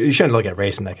 you shouldn't look at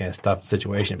race in that kind of stuff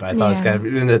situation. But I thought it's kind of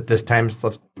even at this time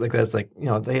stuff like that. It's like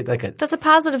they like it. That's a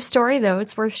positive story, though.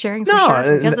 It's worth sharing for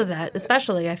sure because of that,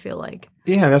 especially. I feel like.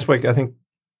 Yeah, and that's why I think.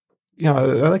 We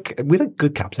like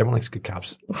good cops. Everyone likes good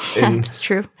cops. And it's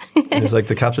true. it's like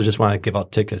the cops that just want to give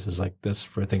out tickets. It's like that's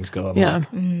where things go. Yeah.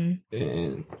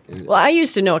 Well, I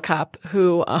used to know a cop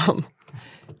who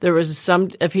there was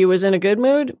if he was in a good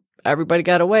mood, everybody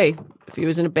got away. If he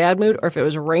was in a bad mood or if it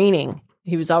was raining,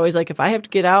 he was always like, if I have to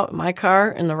get out in my car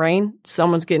in the rain,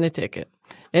 someone's getting a ticket.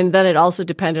 And then it also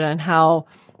depended on how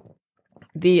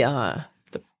the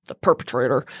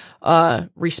perpetrator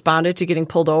responded to getting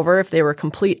pulled over. If they were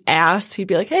complete ass, he'd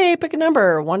be like, hey, pick a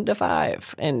number, 1 to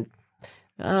 5. And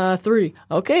 3.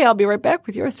 Okay, I'll be right back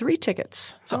with your 3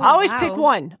 tickets. So always pick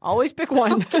one. Always pick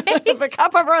one. If a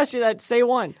cop ever asks you that, say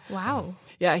 1. Wow.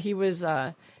 Yeah, he was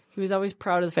always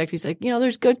proud of the fact he's like,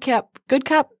 there's good cop,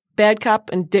 bad cop,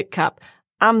 and dick cop.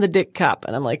 I'm the dick cop.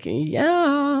 And I'm like,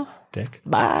 yeah. Dick.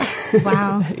 Bye.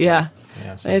 Wow. Yeah.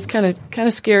 It's kind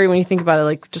of scary when you think about it,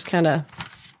 like just kind of,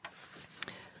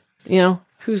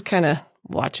 who's kind of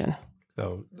watching.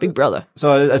 So Big Brother.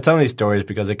 So I was telling these stories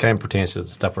because it kind of pertains to the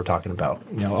stuff we're talking about.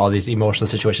 All these emotional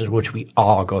situations which we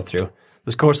all go through.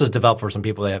 This course is developed for some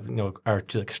people that have, are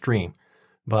too extreme,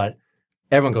 but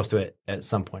everyone goes through it at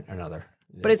some point or another.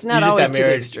 But it's not always to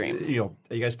the extreme.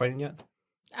 Are you guys fighting yet?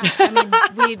 I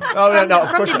mean,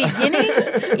 from the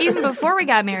beginning, even before we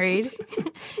got married,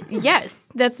 yes,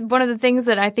 that's one of the things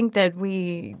that I think that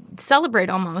we celebrate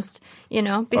almost,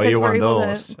 because you're we're able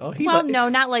those. to. No,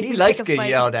 not like he we likes pick a getting fight.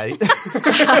 yelled at.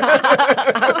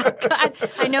 Oh God,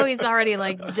 I know he's already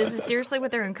like, this is seriously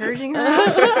what they're encouraging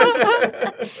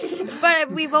her.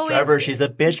 But we've always. Trevor, she's a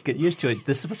bitch. Get used to it.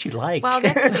 This is what you like. Well,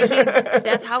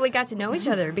 that's how we got to know each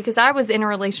other because I was in a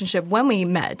relationship when we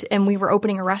met, and we were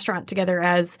opening a restaurant together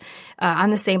as on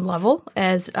the same level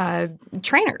as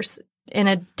trainers in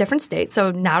a different state.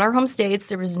 So not our home states.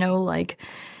 There was no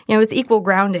it was equal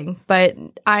grounding. But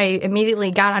I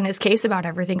immediately got on his case about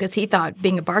everything because he thought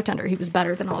being a bartender, he was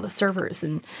better than all the servers.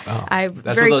 And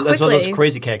that's what those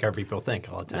crazy cat people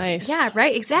think all the time. Nice. Yeah,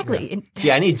 right, exactly. Yeah.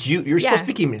 See, I need you. You're supposed to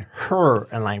be keeping her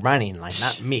and running,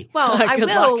 not me. Well, I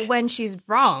will luck. when she's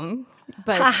wrong,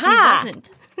 but she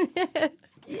wasn't.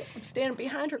 I'm standing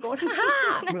behind her going,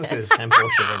 ha-ha. I'm going to say this kind of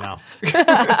bullshit right now.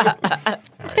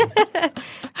 All right.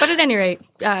 But at any rate,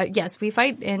 yes, we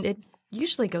fight, and it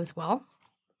usually goes well.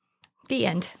 The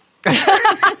end. I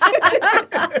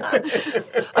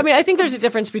mean, I think there's a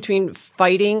difference between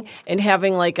fighting and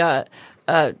having like a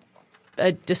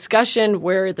discussion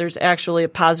where there's actually a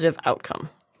positive outcome.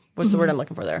 What's the word I'm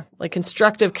looking for there? Like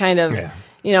constructive kind of,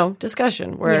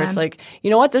 discussion where it's like,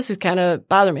 what, this is kind of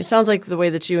bothering me. It sounds like the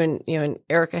way that you and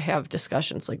Erica have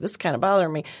discussions. Like, this is kind of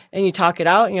bothering me. And you talk it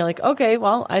out and you're like, okay,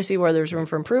 well, I see where there's room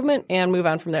for improvement and move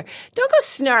on from there. Don't go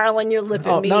snarling your lip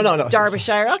at me, no.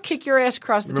 Derbyshire. I'll kick your ass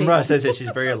across the Remember table. I said that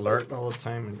she's very alert all the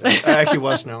time? I actually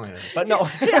was snarling at her. But no.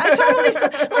 I totally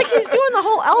like he's doing the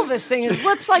whole Elvis thing. His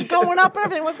lips like going up and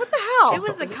everything. Like, what the hell? It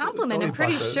was a compliment, I'm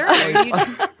pretty process. sure.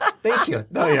 Thank you.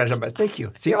 No, you're not bad. Thank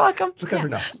you. See, You're welcome. look at her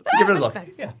now. Give her a look.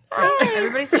 Yeah. See,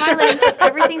 everybody's smiling.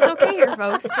 Everything's okay here,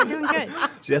 folks. We're doing good.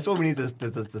 See, that's what we need this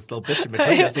little bitch in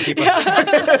between us to keep us.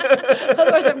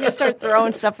 Otherwise, I'm going to start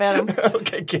throwing stuff at him.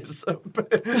 Okay, kiss.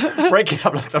 Break it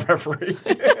up like the referee.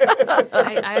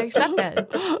 I accept that.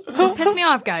 Don't piss me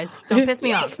off, guys. Don't piss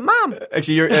me off. Mom.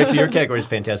 Actually, your category is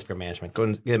fantastic for management. Go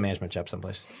and get a management job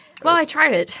someplace. Well, I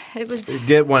tried it. It was.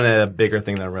 Get one at a bigger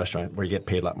thing than a restaurant where you get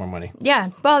paid a lot more money. Yeah.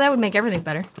 Well, that would make everything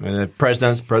better. And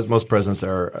the most presidents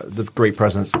are the great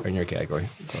presidents are in your category.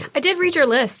 So. I did read your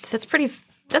list. That's pretty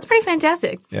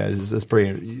fantastic. Yeah, it's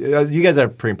pretty. You guys are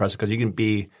pretty impressive because you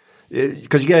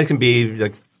guys can be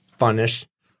like funnish.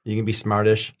 You can be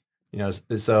smartish.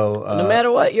 So No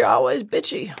matter what, you're always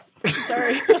bitchy.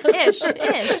 Sorry. Ish.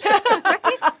 Right?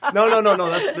 No.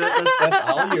 That's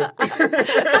all you.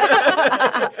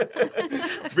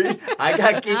 I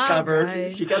got geek covered.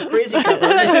 Right. She got crazy covered.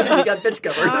 You got bitch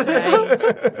covered. All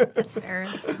right. That's fair.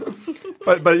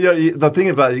 But the thing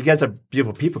about it, you guys are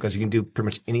beautiful people because you can do pretty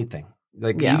much anything.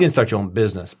 You can start your own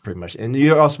business pretty much, and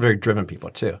you're also very driven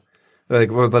people too. We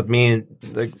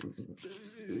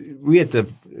had to.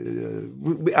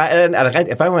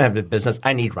 If I want to have a business,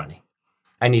 I need money.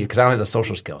 I need it because I don't have the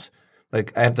social skills.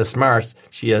 Like I have the smarts.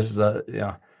 She has the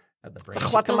I have the brain. I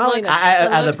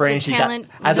have the brain.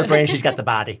 I have the brain. She's got the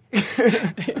body.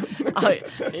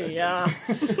 Yeah.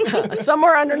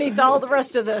 Somewhere underneath all the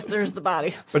rest of this, there's the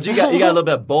body. But you got a little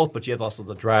bit of both. But you have also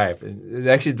the drive. And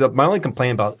actually, my only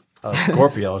complaint about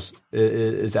Scorpios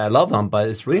is I love them, but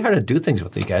it's really hard to do things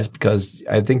with you guys because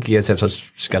I think you guys have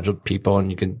such scheduled people and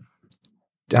you can,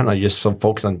 I don't know, you're just so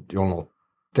focused on your own little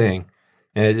thing.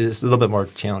 And it is a little bit more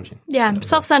challenging. Yeah,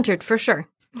 self-centered for sure.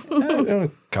 I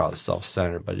don't call it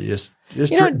self-centered, but you're just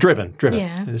driven.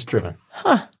 Yeah. It's driven.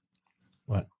 Huh.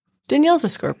 What? Danielle's a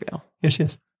Scorpio. Yeah, she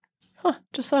is. Huh.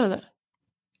 Just thought of that.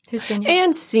 Who's Danielle?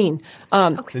 And scene.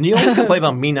 And you always complain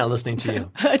about me not listening to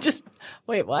you.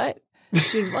 Wait, what?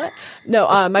 She's what? No,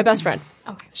 my best friend.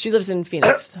 Okay. She lives in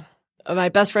Phoenix. My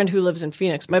best friend who lives in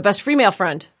Phoenix. My best female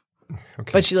friend.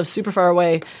 Okay. But she lives super far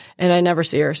away, and I never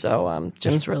see her. So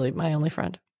Jim's really my only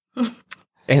friend.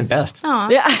 And best. Aw.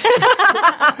 Yeah.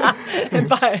 And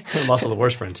bye. I'm also the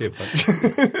worst friend, too.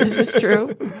 But Is this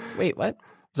true? Wait, what?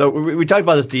 So we talked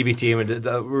about this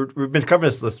DBT. We've been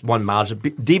covering this one module.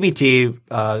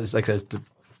 DBT is like I said, to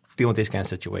deal with these kind of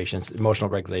situations, emotional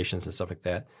regulations and stuff like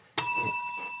that.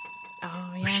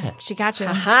 Oh, yeah. She got you.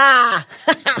 Ha!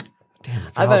 Damn,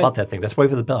 I forgot about that thing. That's why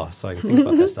for the bell, so I can think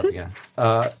about that stuff again.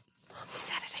 You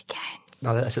said it again.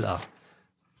 No, I said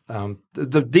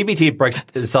the DBT breaks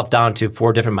itself down to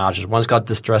 4 different modules. One's called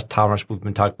distress tolerance, we've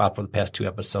been talking about for the past 2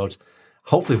 episodes.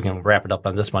 Hopefully we can wrap it up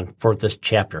on this one for this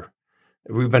chapter.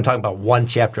 We've been talking about one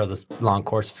chapter of this long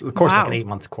course. The course is like an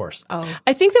 8-month course. Oh.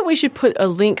 I think that we should put a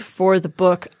link for the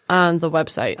book on the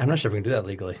website. I'm not sure if we can do that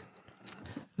legally.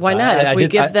 Why So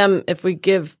not? If we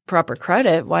give proper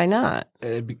credit, why not?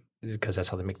 Because that's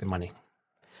how they make the money.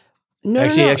 No,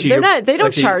 they're not. They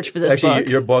don't charge for this book.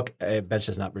 Your book, I bet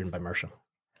you, is not written by Marcia.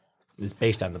 It's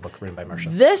based on the book written by Marcia.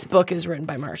 This book is written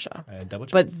by Marcia.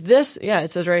 But this,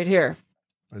 it says right here.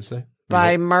 What does it say?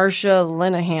 By Marcia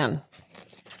Linehan.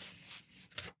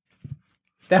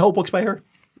 That whole book's by her?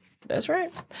 That's right.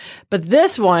 But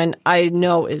this one I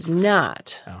know is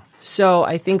not. Oh. So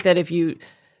I think that if you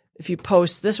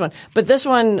post this one, but this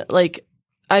one, like,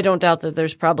 I don't doubt that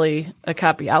there's probably a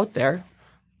copy out there.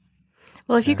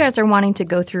 Well, if you guys are wanting to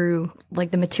go through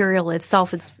like the material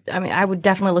itself, I would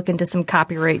definitely look into some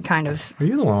copyright kind of. Are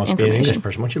you the one who's being an English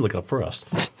person? Why don't you look it up for us?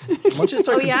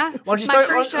 Oh yeah, my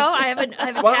first show. I have a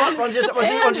Why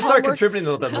don't you start contributing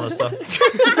a little bit, Melissa?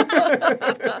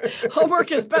 Homework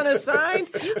has been assigned.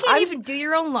 You can't even do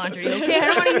your own laundry. Okay, I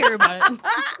don't want to hear about it.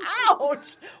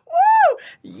 Ouch! Woo!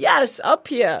 Yes, up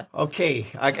here. Okay,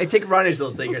 I take Ronnie's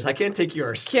little singers. I can't take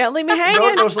yours. Can't leave me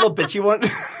hanging. Those little bitchy one.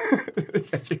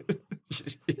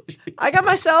 I got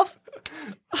myself.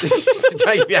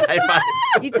 Trying to be a high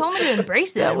five. You told me to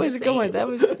embrace it. That was a good one. That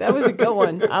was a good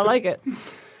one. I like it.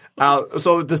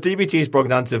 So this DBT is broken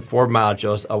down to 4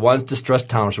 modules. One's distress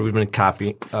tolerance. So we've been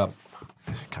copying. I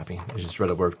just read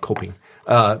the word coping.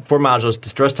 4 modules: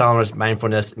 distress tolerance,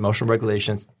 mindfulness, emotional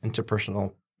regulations,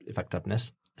 interpersonal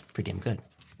effectiveness. That's pretty damn good.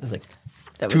 That was like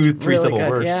that 2-3 really simple good.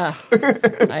 words. Yeah,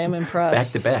 I am impressed. Back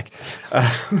to back.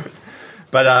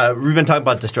 But we've been talking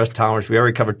about distress tolerance. We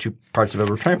already covered 2 parts of it.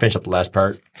 We're trying to finish up the last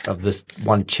part of this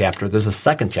one chapter. There's a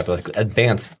second chapter, like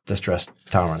advanced distress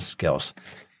tolerance skills.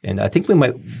 And I think we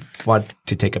might want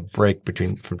to take a break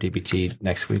from DBT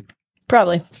next week.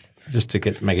 Probably. Just to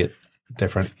make it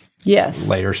different. Yes.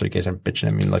 Later, so you guys aren't bitching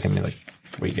at me and looking at me like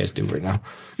what you guys do right now.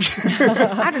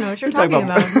 I don't know what you're talking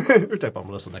about. We're talking about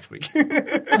Melissa next week.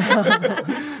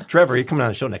 Trevor, you're coming on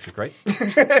the show next week, right?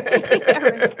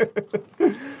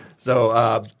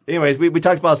 So, anyways, we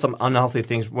talked about some unhealthy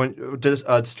things. When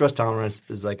stress tolerance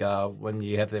is like when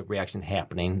you have the reaction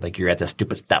happening, like you're at the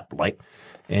stupid stoplight,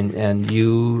 and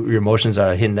your emotions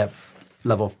are hitting that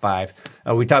level 5.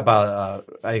 We talked about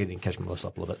I didn't catch Melissa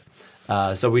up a little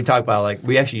bit. So we talked about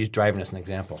we actually use driving as an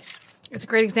example. It's a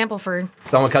great example for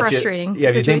frustrating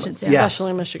situations.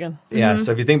 Especially in Michigan. Yeah,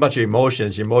 so if you think about your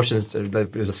emotions,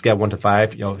 there's a scale of 1 to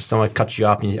 5. If someone cuts you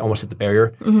off and you almost hit the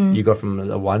barrier, you go from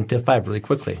a 1 to 5 really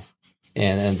quickly.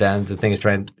 And then the thing is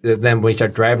then when you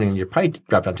start driving, you probably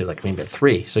drop down to maybe a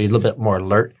 3. So you're a little bit more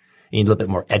alert and you're a little bit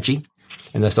more edgy.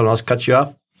 And if someone else cuts you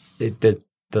off, it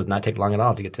does not take long at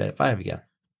all to get to that 5 again.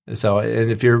 So, and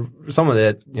if you're someone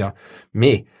that,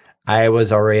 me, I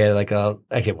was already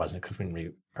actually it wasn't because when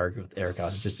we argued with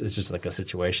Erica, it's just like a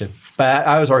situation. But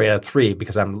I was already at a 3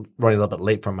 because I'm running a little bit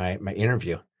late for my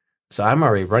interview. So I'm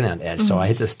already running on edge. Mm-hmm. So I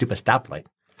hit this stupid stoplight.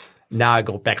 Now I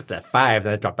go back up to that 5,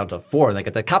 then I drop down to a 4, and I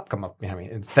get the cop come up behind me.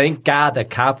 And thank God the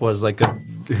cop was a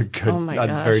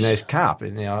very nice cop.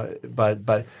 And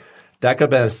but that could have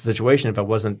been a situation if I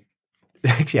wasn't.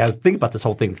 Actually, I was thinking about this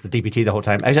whole thing, the DBT, the whole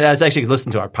time. Actually, I was actually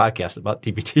listening to our podcast about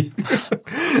DBT.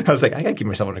 I was like, I got to keep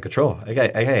myself under control. I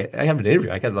have an interview.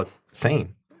 I got to look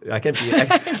sane. I can't be. I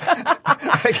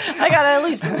got to at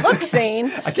least look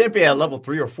sane. I can't be at level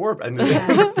 3 or 4.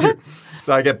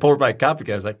 So I get pulled by a cop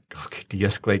again. I was like, okay,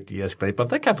 de-escalate. But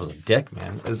that cop was a dick,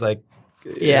 man. It was like,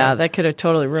 Yeah, that could have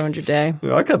totally ruined your day.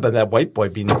 I could have been that white boy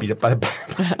being beat up by the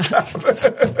cop.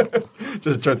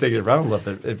 Just trying to think it around a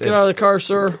little bit. Get out of the car,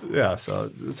 sir. Yeah.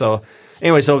 So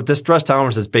anyway, so this stress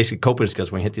tolerance is basically coping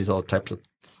skills when you hit these all types of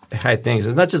high things.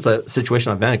 It's not just a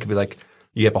situational event. It could be like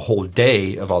you have a whole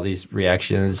day of all these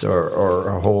reactions, or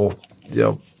a whole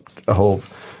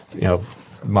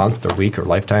month or week or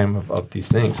lifetime of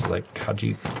these things. Like, how do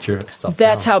you get your stuff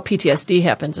That's down? how PTSD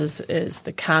happens, is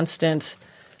the constant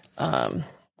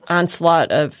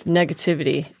onslaught of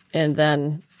negativity. And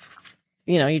then,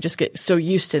 you just get so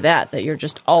used to that you're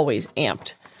just always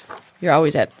amped. You're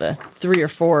always at the 3 or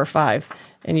 4 or 5,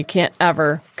 and you can't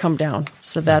ever come down.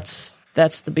 So that's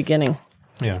the beginning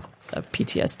of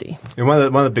PTSD. And one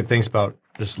of the big things about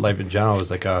just life in general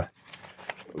is like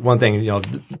one thing,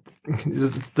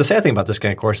 the sad thing about this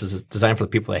kind of course is it's designed for the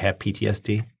people that have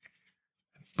PTSD.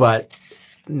 But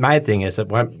my thing is that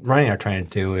what Ronnie and I are trying to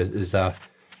do is I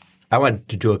want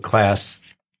to do a class.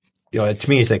 To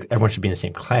me, it's like everyone should be in the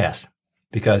same class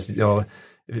because if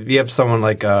you have someone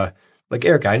like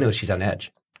Erica, I know she's on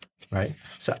edge, right?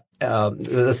 So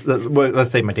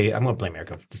let's say my day. I'm going to blame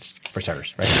Erica for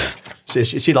starters, right?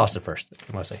 She lost it first.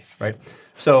 I want to say, right?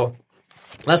 So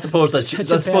let's suppose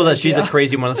that she's a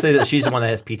crazy one. Let's say that she's the one that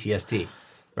has PTSD,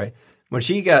 right? When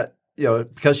she got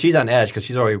because she's on edge because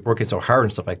she's already working so hard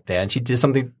and stuff like that, and she did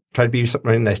something, tried to be something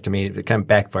really nice to me. It kind of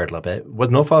backfired a little bit. It was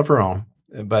no fault of her own,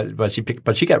 but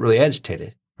she got really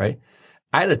agitated, right?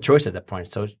 I had a choice at that point.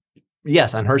 So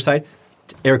yes, on her side,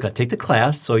 Erica, take the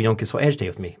class so you don't get so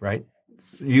agitated with me, right?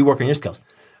 You work on your skills.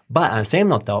 But on the same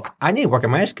note, though, I need to work on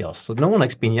my skills. So no one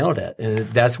likes being yelled at, and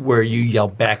that's where you yell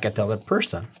back at the other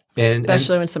person.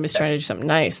 Especially when somebody's trying to do something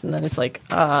nice, and then it's like,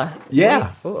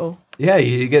 yeah. Uh-oh. Yeah,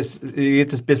 you get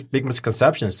this big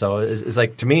misconception. So it's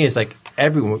like, to me, it's like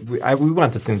everyone. We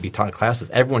want this thing to be taught in classes.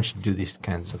 Everyone should do these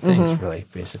kinds of things, really,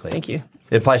 basically. Thank you.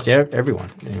 It applies to everyone.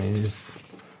 I mean,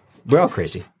 we're all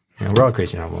crazy. We're all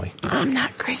crazy normally. I'm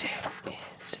not crazy.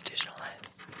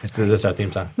 Institutionalized. That's our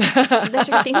theme song. That's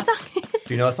your theme song?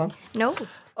 Do you know that song? No.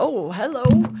 Oh, hello.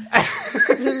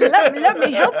 let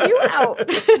me help you out.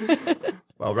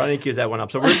 Well, Ronnie cues that one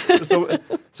up. So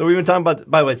we've been talking about.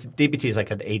 By the way, DBT is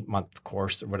like an 8-month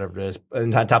course or whatever it is.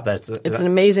 And on top of that, it's an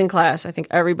amazing class. I think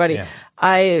everybody. Yeah.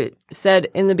 I said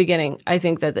in the beginning, I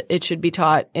think that it should be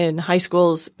taught in high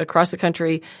schools across the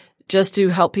country, just to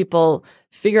help people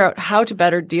figure out how to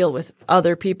better deal with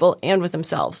other people and with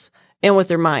themselves and with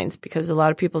their minds, because a lot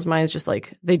of people's minds just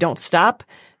they don't stop,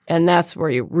 and that's where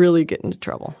you really get into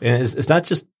trouble. And it's not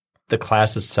just the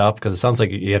class itself, because it sounds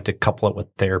like you have to couple it with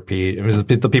therapy. I mean,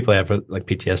 the people that have like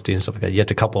PTSD and stuff like that, you have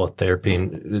to couple it with therapy,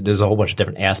 and there's a whole bunch of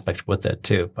different aspects with it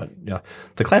too. But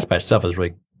the class by itself is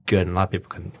really good, and a lot of people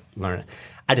can learn it.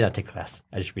 I did not take the class.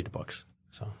 I just read the books.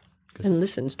 And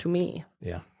listens to me.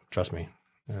 Yeah, trust me.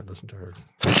 I listen to her.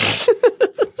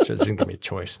 She doesn't give me a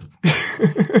choice.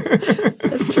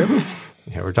 That's true.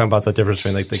 Yeah, we're talking about the difference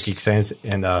between like the geek science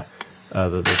and the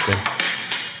thing.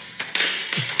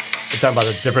 We're talking about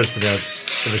the difference between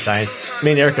the science.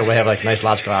 Me and Erica, we have like nice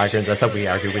logical arguments. That's how we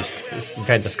argue. We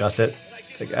kind of discuss it.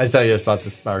 Like, I tell you about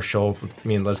our show with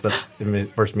me and Elizabeth.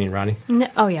 First, me and Ronnie. No,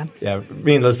 oh, yeah. Yeah,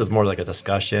 me and Elizabeth more like a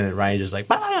discussion, and Ronnie just like,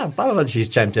 blah, blah, blah. She's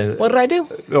chimed in. What did I do?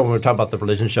 When we're talking about the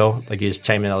religion show, like he's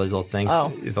chiming in all these little things.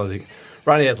 Oh.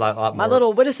 Ronnie has a lot more. My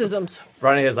little witticisms.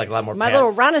 Ronnie has like a lot more. My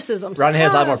little Ronicisms. Ronnie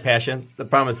has a lot more passion. The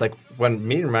problem is like when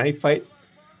me and Ronnie fight,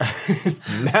 it's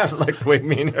not like the way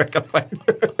me and Erica fight.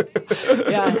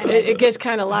 Yeah, it gets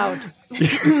kind of loud.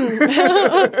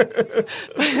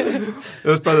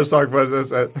 That's part of the song. But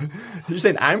you're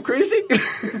saying I'm crazy?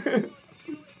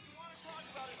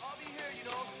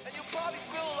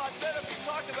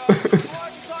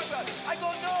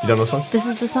 You don't know the song? This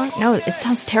is the song? No, it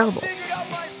sounds terrible.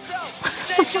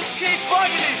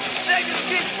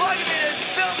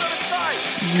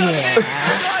 Yeah.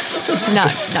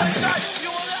 Not for me.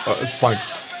 Oh, it's fine.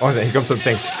 Oh, here comes the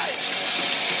thing.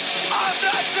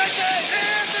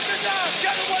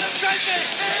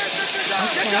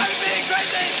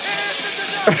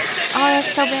 Oh,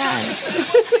 that's so bad.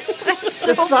 That's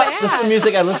so bad. That's the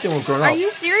music I listened to when growing up. Are you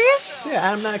serious?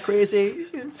 Yeah, I'm not crazy.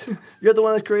 You're the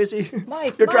one that's crazy.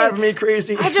 Mike, You're driving me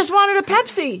crazy. I just wanted a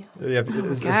Pepsi. Yeah,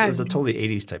 it's a totally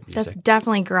 80s type music. That's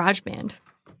definitely garage band.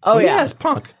 Oh, yeah, yeah. it's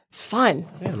punk. It's fun.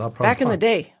 Yeah, a lot of Back in the punk.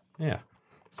 day. Yeah.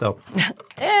 So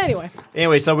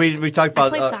Anyway, so we talked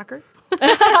about I played soccer.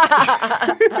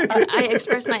 I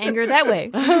express my anger that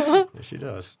way. Yeah, she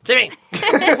does. Jimmy.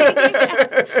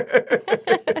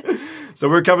 So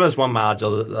we're covering this one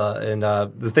module, and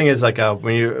the thing is, like,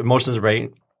 when your emotions are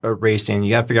right, racing,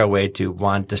 you got to figure out a way to,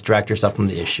 one, distract yourself from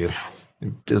the issue.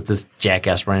 There's this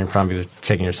jackass running in front of you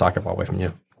taking your soccer ball away from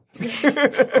you. You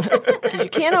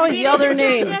can't always yell their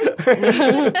name.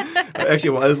 Actually,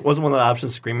 wasn't one of the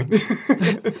options screaming?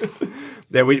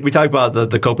 Yeah, we talk about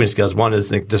the coping skills. One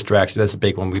is like distraction. That's a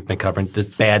big one we've been covering. There's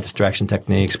bad distraction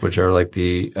techniques, which are like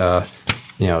the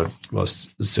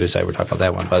suicide. We talked about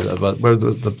that one, but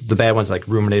the bad ones like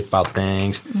ruminate about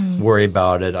things, worry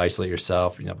about it, isolate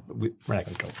yourself. We're not going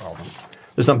to go over all of them.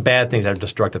 There's some bad things that are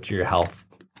destructive to your health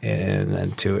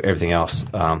and to everything else.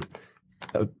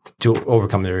 To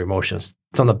overcome their emotions.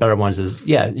 Some of the better ones is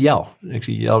yell.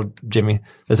 Actually, yell, Jimmy.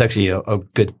 That's actually a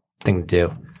good thing to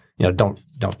do. Don't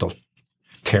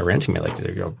tear into me like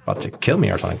you're about to kill me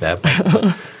or something like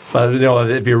that. But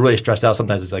if you're really stressed out,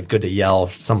 sometimes it's like good to yell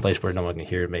someplace where no one can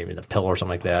hear, maybe in a pillow or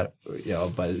something like that.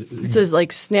 But it says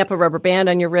like snap a rubber band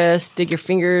on your wrist, dig your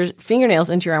fingernails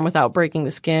into your arm without breaking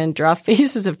the skin, draw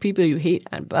faces of people you hate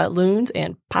on balloons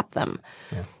and pop them.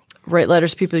 Yeah. Write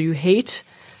letters to people you hate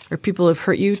or people who have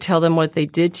hurt you, tell them what they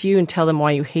did to you and tell them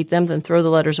why you hate them, then throw the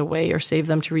letters away or save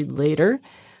them to read later.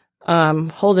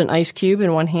 Hold an ice cube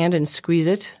in one hand and squeeze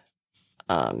it.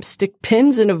 Stick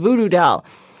pins in a voodoo doll.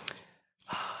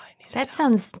 That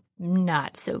sounds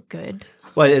not so good.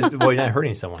 Well, you're not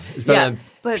hurting someone. It's better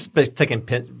than taking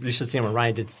pins. You should see when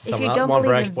Ryan did someone else, one of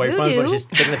her ex-boyfriends, when she's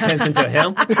taking the pins into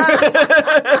him.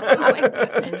 Oh my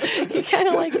goodness. He kind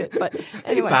of liked it, but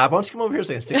anyway. Hey, Bob, why don't you come over here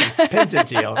so I can stick pins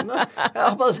into you? No,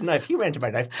 how about this knife? He ran to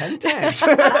my knife 10 times.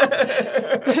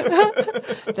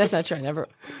 That's not true. I never.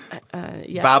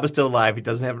 Bob is still alive. He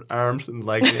doesn't have arms and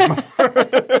legs anymore.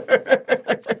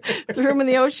 Threw him in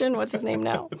the ocean. What's his name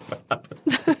now?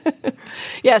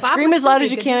 Yeah, Bob, scream as loud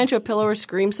as you can into a pillow or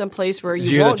scream someplace where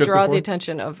you won't draw the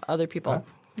attention of other people.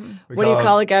 Huh? What do you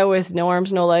call a guy with no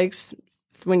arms, no legs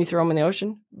when you throw him in the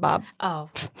ocean? Bob. Oh.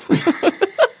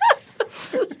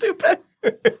 So stupid.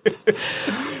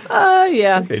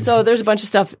 Yeah. Okay. So there's a bunch of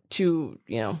stuff to,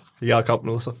 Y'all help,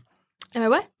 Melissa? Am I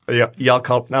what? Y'all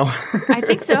help now? I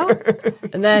think so.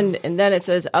 And then it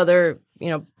says other,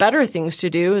 better things to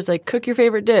do is like cook your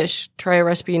favorite dish, try a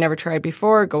recipe you never tried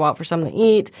before, go out for something to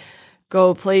eat,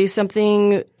 go play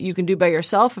something you can do by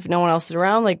yourself if no one else is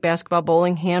around, like basketball,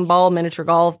 bowling, handball, miniature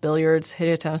golf, billiards, hit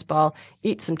a tennis ball,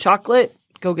 eat some chocolate,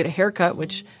 go get a haircut,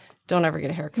 which don't ever get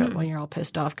a haircut when you're all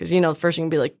pissed off because, the first thing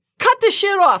you'd be like, cut this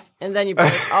shit off. And then you'd be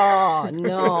like, oh,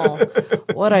 no,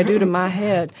 what'd I do to my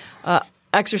head?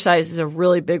 Exercise is a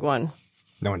really big one.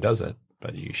 No one does it,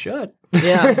 but you should.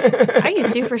 Yeah. I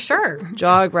used to, for sure.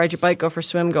 Jog, ride your bike, go for a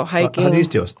swim, go hiking. How do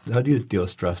you deal with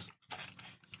stress?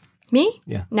 Me?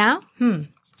 Yeah. Now?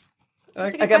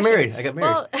 I got married.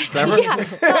 Well, yeah.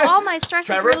 So all my stress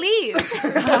is relieved.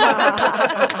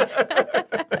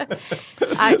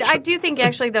 I do think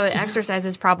actually though exercise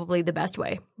is probably the best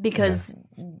way because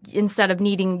instead of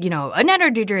needing, an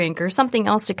energy drink or something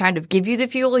else to kind of give you the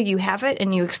fuel, you have it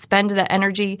and you expend that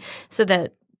energy so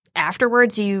that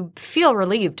afterwards you feel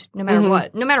relieved no matter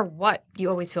what. No matter what, you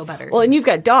always feel better. Well, and you've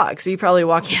got dogs, so you probably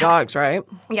walk the dogs, right?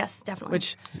 Yes, definitely.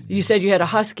 Which you said you had a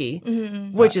husky,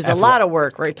 which is a lot of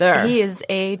work right there. He is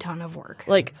a ton of work.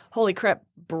 Like, holy crap,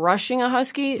 brushing a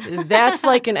husky, that's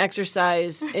like an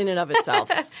exercise in and of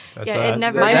itself.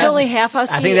 Mine's only half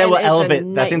husky. I think that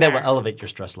will elevate your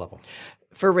stress level.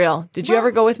 For real. Did you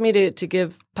ever go with me to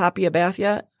give Poppy a bath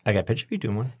yet? I got a picture of you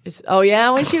doing one.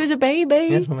 When she was a baby.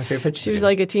 Yeah, it's one of my favorite pictures. She was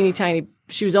like a teeny tiny.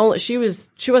 She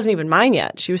wasn't even mine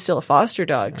yet. She was still a foster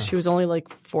dog. She was only like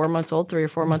 4 months old, 3 or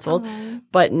 4 months old.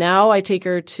 But now I take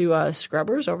her to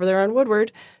Scrubbers over there on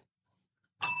Woodward.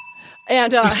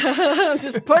 And I was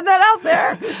just putting that out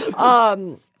there.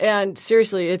 And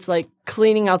seriously, it's like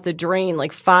cleaning out the drain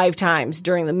like 5 times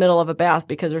during the middle of a bath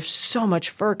because there's so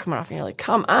much fur coming off. And you're like,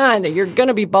 come on, you're going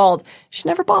to be bald. She's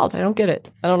never bald. I don't get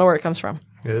it. I don't know where it comes from.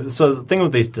 Yeah, so the thing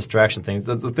with these distraction things,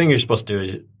 the thing you're supposed to do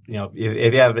is,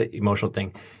 if you have an emotional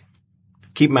thing,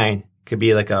 keep in mind, could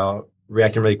be like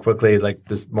reacting really quickly. Like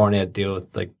this morning I had to deal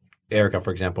with like Erica, for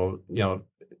example,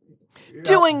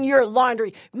 doing your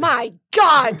laundry. My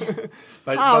God.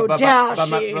 How dare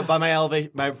she? By my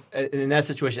elevation, in that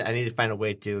situation, I need to find a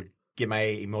way to get my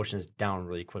emotions down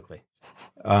really quickly.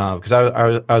 Because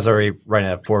I was already writing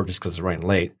at 4 just because I was writing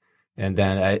late. And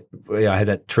then I had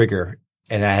that trigger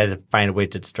and I had to find a way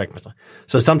to distract myself.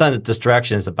 So sometimes the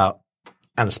distraction is about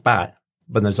on the spot.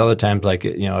 But there's other times like,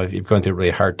 if you're going through a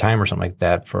really hard time or something like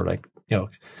that for like,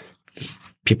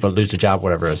 people lose their job,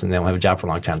 whatever it is, and they don't have a job for a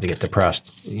long time, they get depressed,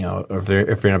 or if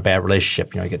you're in a bad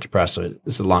relationship, you get depressed. So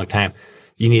it's a long time.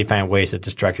 You need to find ways to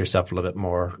distract yourself a little bit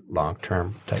more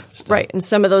long-term type of stuff. Right. And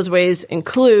some of those ways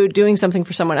include doing something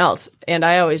for someone else. And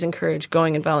I always encourage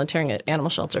going and volunteering at animal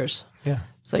shelters. Yeah.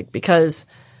 It's like, because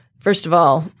first of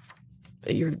all,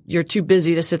 you're too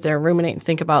busy to sit there and ruminate and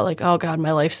think about like, oh God,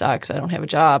 my life sucks. I don't have a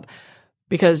job.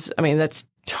 Because I mean, that's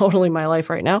totally my life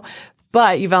right now.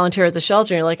 But you volunteer at the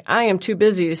shelter and you're like, I am too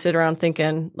busy to sit around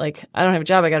thinking like, I don't have a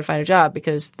job. I got to find a job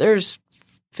because there's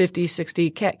 50, 60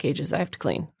 cat cages I have to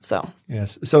clean. So,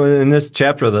 yes. So in this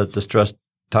chapter of the distress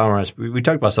tolerance, we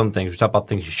talked about some things. We talked about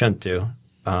things you shouldn't do.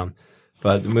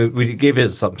 But we gave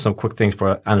it some quick things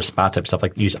for on the spot type stuff,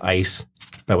 like use ice.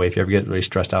 That way, if you ever get really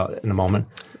stressed out in a moment.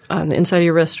 On the inside of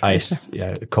your wrist. Ice.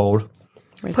 Yeah. Cold.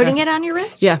 Right Putting there. it on your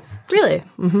wrist? Yeah. Really?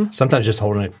 Sometimes just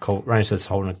holding a cold, Ryan says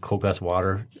holding a cold glass of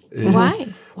water.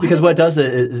 Why? Because what it does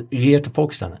is you have to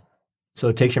focus on it. So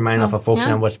it takes your mind off of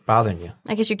focusing on what's bothering you.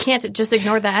 I guess you can't just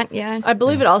ignore that. Yeah. I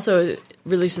believe it also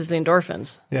releases the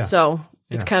endorphins. Yeah. So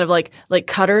it's kind of like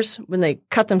cutters, when they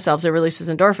cut themselves, it releases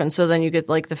endorphins. So then you get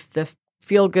like the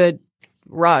feel good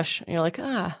rush, and you're like,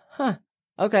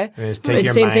 okay.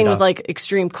 It's Same thing with like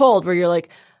extreme cold, where you're like,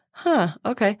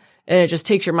 okay, and it just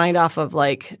takes your mind off of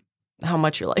like how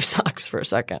much your life sucks for a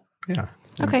second. Yeah.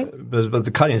 Okay. But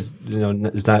the cutting is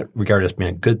is not regarded as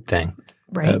being a good thing.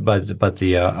 Right. But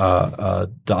the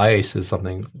ice is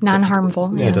something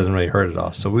Non-harmful. It doesn't really hurt at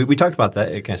all. So we talked about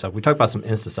that kind of stuff. We talked about some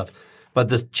instant stuff. But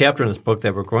this chapter in this book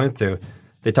that we're going through,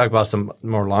 they talk about some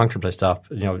more long-term type stuff.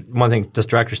 One thing,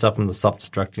 distract yourself from the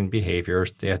self-destructing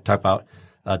behaviors. They talk about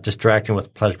distracting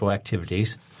with pleasurable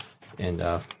activities, and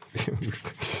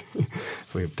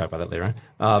we talk about that later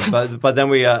on. But then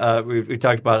we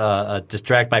talked about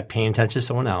distract by paying attention to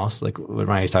someone else. Like what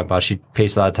Ryan was talking about, she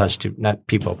pays a lot of attention to not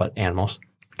people but animals.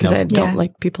 Because I don't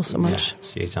like people so much. Yeah,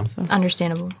 she hates them. So.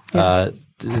 Understandable.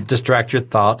 Distract your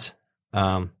thoughts.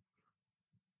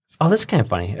 That's kind of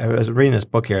funny. I was reading this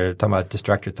book here talking about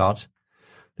distract your thoughts.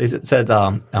 They said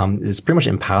it's pretty much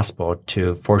impossible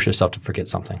to force yourself to forget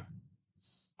something,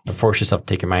 or force yourself to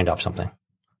take your mind off something.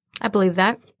 I believe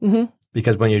that. Mm-hmm.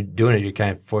 Because when you're doing it, you're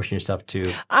kind of forcing yourself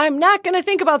to. I'm not going to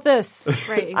think about this. Right.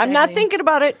 Exactly. I'm not thinking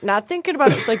about it. Not thinking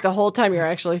about it. It's like the whole time you're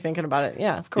actually thinking about it.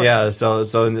 Yeah, of course. Yeah. So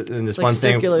in this like one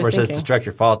thing where it says thinking. distract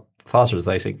your thoughts, was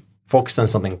like focus on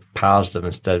something positive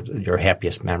instead of your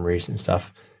happiest memories and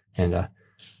stuff. And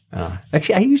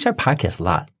actually, I use our podcast a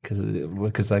lot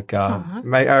because like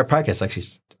our podcast actually,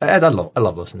 I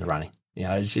love listening to Ronnie.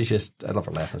 Yeah, she's just I love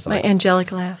her laugh and stuff. My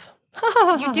angelic laugh.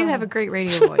 You do have a great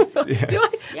radio voice. Do I?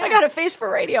 Yeah. I got a face for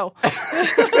radio.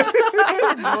 I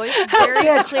said voice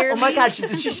very clearly. Oh my God, she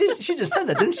just said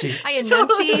that, didn't she? I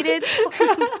enunciated.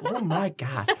 Oh my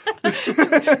God.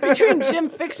 Between Jim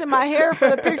fixing my hair for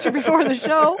the picture before the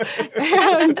show,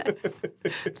 and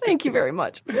thank you very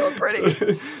much. Feeling pretty.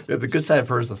 Yeah, the good side of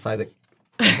her is the side that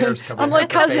hair's covering. I'm like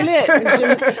cousin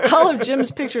it. All of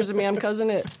Jim's pictures of me, I'm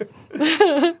cousin it.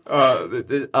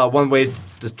 One way to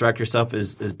distract yourself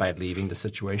is by leaving the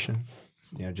situation.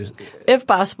 Just if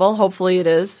possible. Hopefully it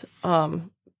is.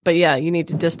 But yeah, you need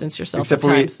to distance yourself. Except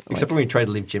when we tried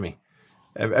to leave Jimmy.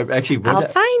 Actually, I'll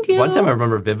find you. One time I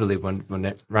remember vividly when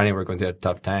Ronnie and I were going through a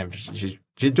tough time. She's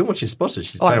doing what she's supposed to.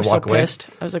 She's trying to walk away. Pissed.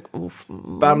 I was like, oof.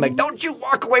 But I'm like, don't you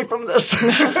walk away from this. I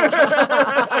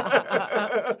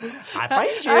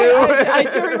find you. I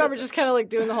do remember just kind of like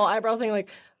doing the whole eyebrow thing, like,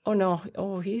 oh no,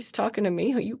 he's talking to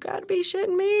me. You got to be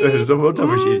shitting me. There's the one time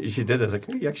where she did it. I was like,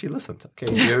 oh, you actually listened.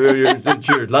 Okay,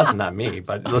 your lesson, not me,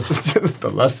 but listen to the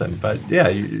lesson. But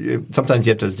yeah, sometimes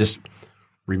you have to just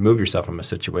remove yourself from a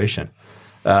situation.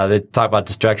 They talk about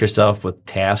distract yourself with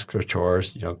tasks or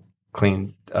chores.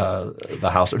 Clean the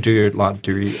house or do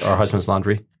our husband's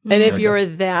laundry. And if you're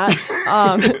that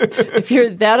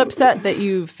upset that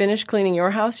you finished cleaning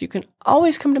your house, you can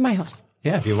always come to my house.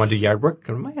 Yeah, if you want to do yard work,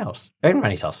 come to my house and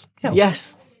Ronnie's house. Yeah.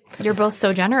 Yes. You're both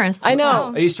so generous. I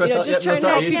know. Are you stressed out? Just trying to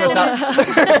help stressed out?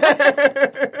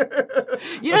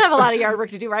 You don't have a lot of yard work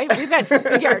to do, right? We've got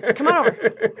big yards. Come on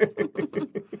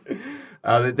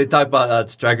over. They talk about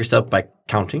distract yourself by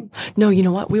counting. No, you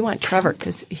know what? We want Trevor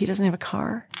because he doesn't have a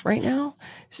car right now.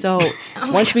 So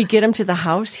once we get him to the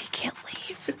house, he can't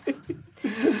leave.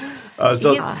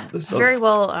 He's very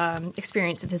well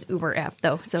experienced with his Uber app,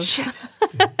 though. So shit.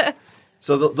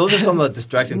 So those are some of the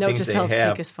distracting Note things to they self,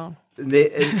 have. take his phone.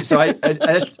 I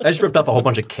just ripped off a whole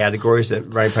bunch of categories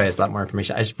that Ryan probably has a lot more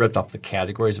information. I just ripped off the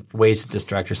categories of ways to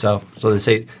distract yourself. So they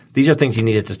say these are things you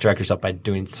need to distract yourself by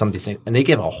doing some of these things, and they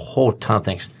give a whole ton of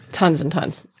things. Tons and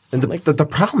tons. And the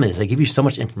problem is they give you so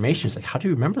much information. It's like, how do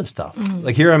you remember this stuff? Mm-hmm.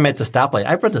 Like here I'm at the stoplight.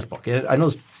 I read this book. I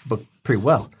know this book pretty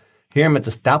well. Here I'm at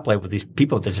the stoplight with these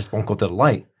people that just won't go through the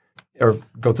light or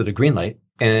go through the green light,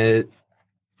 and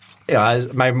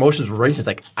my emotions were racing. It's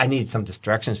like, I need some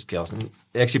distraction skills. And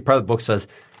actually, part of the book says,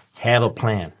 have a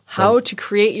plan. How to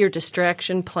create your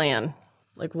distraction plan.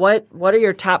 Like, what are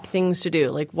your top things to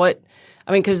do? Like, what?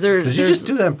 I mean, because Did you just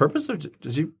do that on purpose, or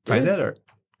did you find that? Or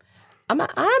I'm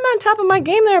on top of my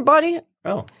game there, buddy.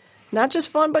 oh, Not just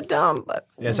fun, but dumb, but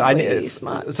yeah. So way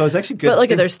smart. So it's actually good. But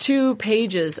look, there's 2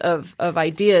 pages of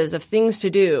ideas of things to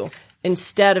do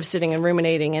instead of sitting and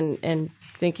ruminating and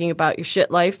thinking about your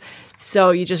shit life.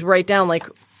 So you just write down like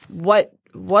what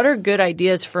are good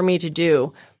ideas for me to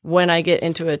do when I get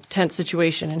into a tense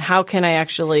situation, and how can I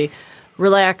actually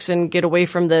relax and get away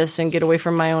from this and get away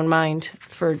from my own mind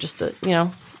for just a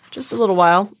little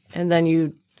while, and then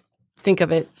you think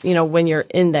of it, when you're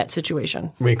in that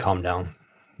situation. When you calm down.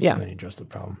 Yeah. And then you address the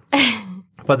problem.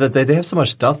 But they have so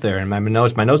much stuff there, and my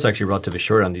notes are actually relatively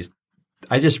short on these.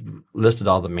 I just listed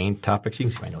all the main topics. You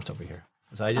can see my notes over here.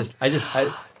 So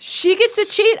She gets to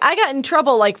cheat. I got in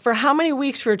trouble like for how many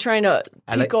weeks for trying to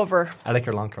peek over. I like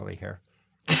her long curly hair.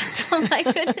 Oh my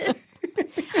goodness.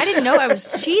 I didn't know I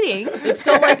was cheating. It's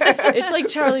like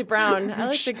Charlie Brown. I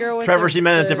like the girl with Trevor, she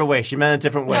meant it a different way. She meant it a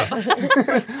different way.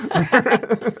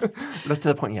 Not to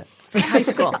the point yet. It's like high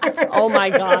school. Oh my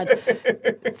God.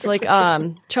 It's like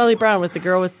Charlie Brown with the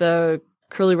girl with the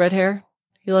curly red hair.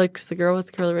 He likes the girl with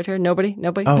the curly red hair. Nobody?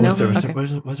 Oh, no?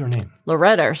 What's her name?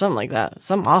 Loretta or something like that.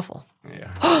 Something awful.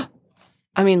 Yeah.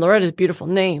 I mean, Loretta's a beautiful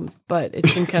name, but it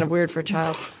seemed kind of weird for a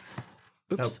child.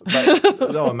 Oops.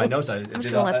 No, in my notes, I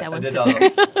did gonna let that one sit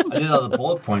I did all the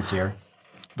bullet points here,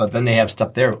 but then they have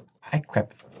stuff there.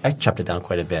 I chopped it down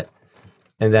quite a bit.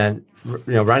 And then,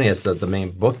 Ronnie has the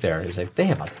main book there. He's like, they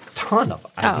have a ton of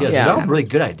ideas. yeah. They're all really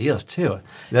good ideas, too.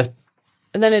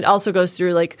 And then it also goes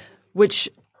through like which,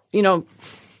 in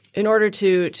order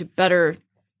to better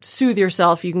soothe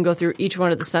yourself, you can go through each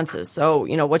one of the senses. So,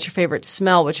 what's your favorite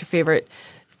smell? What's your favorite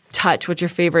touch? What's your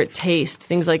favorite taste?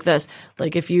 Things like this.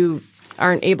 Like if you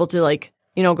aren't able to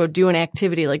go do an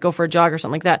activity, like go for a jog or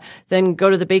something like that, then go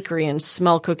to the bakery and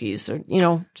smell cookies or,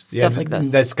 stuff like this.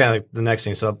 That's kind of like the next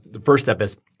thing. So the first step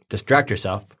is distract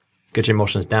yourself, get your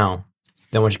emotions down.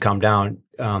 Then once you calm down,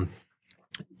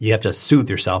 you have to soothe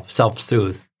yourself,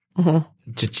 self-soothe,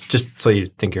 just so you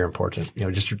think you're important.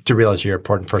 Just to realize you're an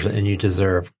important person and you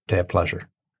deserve to have pleasure.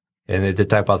 And they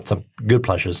talk about some good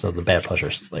pleasures of the bad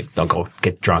pleasures. Like don't go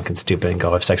get drunk and stupid and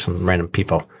go have sex with random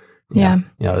people. Yeah.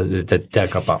 They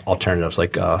talk about alternatives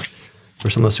like what are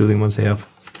some of the soothing ones they have?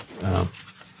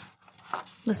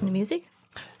 Listen to music?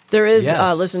 There is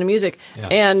Yes. listen to music. Yeah.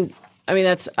 And I mean,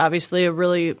 that's obviously a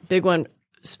really big one.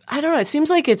 I don't know. It seems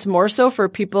like it's more so for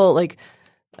people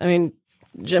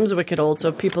Jim's wicked old,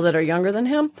 so people that are younger than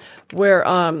him, where,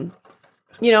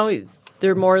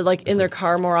 they're more like in their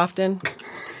car more often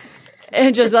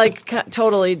and just like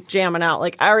totally jamming out.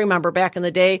 Like I remember back in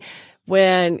the day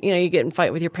when, you get in a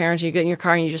fight with your parents, you get in your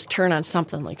car and you just turn on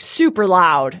something like super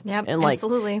loud. Yep, and like,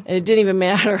 absolutely. And it didn't even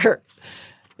matter.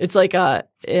 It's like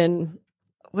in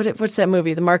what's that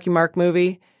movie? The Marky Mark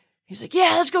movie. He's like,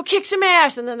 yeah, let's go kick some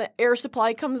ass. And then the air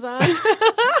supply comes on.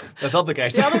 That's all the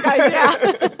guys. The other guys,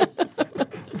 yeah.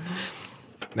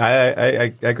 No, I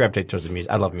gravitate towards the music.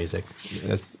 I love music.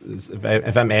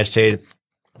 If I'm agitated,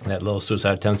 that little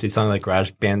Suicide Tendency song, like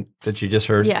Garage Band that you just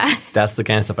heard, that's the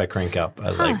kind of stuff I crank up.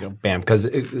 I was like, bam, because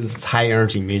it's high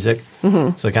energy music, so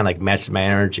it kind of like matches my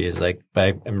energy. Is like,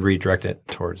 but I'm redirected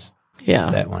towards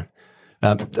that one.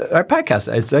 Our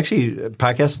podcast, it's actually a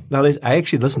podcast nowadays. I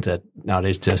actually listen to it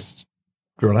nowadays just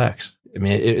to relax. I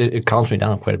mean, it calms me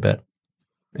down quite a bit.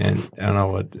 And I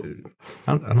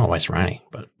don't know why it's Ronnie,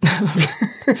 but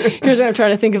here's what I'm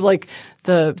trying to think of, like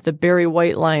the Barry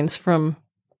White lines from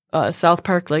South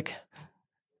Park, like,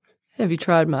 have you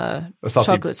tried my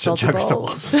chocolate salty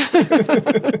balls? You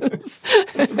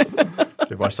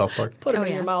watch South Park? Put them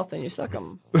in your mouth and you suck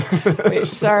them. Wait,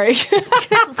 sorry.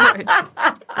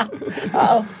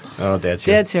 Oh, Dad's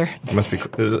here. Dad's here. It must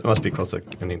be close to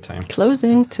ending time.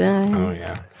 Closing time. Oh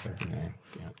yeah.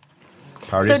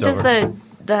 Party's So does over.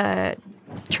 the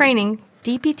training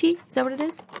DPT? Is that what it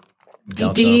is?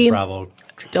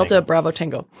 Delta Bravo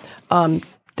Tango.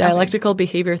 Dialectical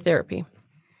behavior therapy.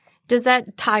 Does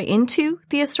that tie into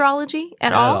the astrology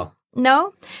at all?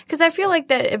 No? Because I feel like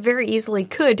that it very easily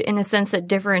could, in a sense that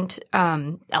different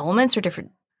elements or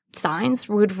different signs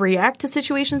would react to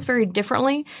situations very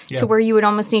differently to where you would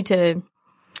almost need to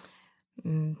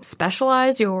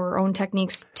specialize your own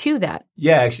techniques to that.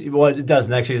 Yeah, actually, well, it does,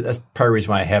 and actually, that's part of the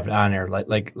reason why I have it on there.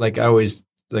 Like I always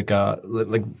like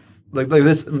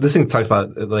this thing talks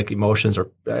about like emotions,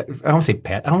 or I don't say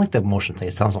I don't like the emotion thing.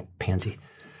 It sounds like pansy,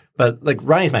 but like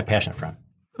Ronnie's my passionate friend,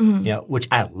 which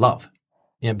I love,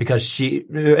 because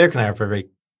Eric and I are very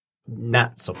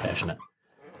not so passionate,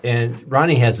 and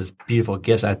Ronnie has this beautiful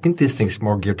gifts. I think this thing's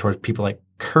more geared towards people like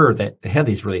her that have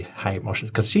these really high emotions,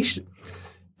 because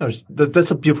that's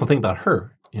the beautiful thing about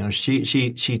her. She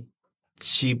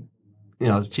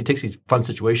takes these fun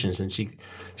situations and she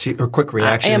her quick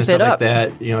reaction and stuff like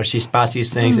that. She spots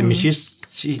these things. I mean, she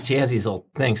has these little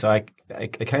things. So I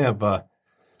kind of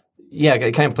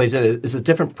it kind of plays in. It's a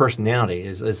different personality.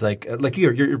 It's like you're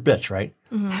bitch, right?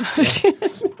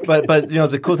 Mm-hmm. But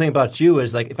the cool thing about you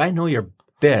is like if I know you're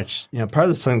bitch, part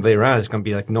of the thing later on is going to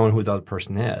be like knowing who the other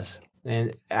person is.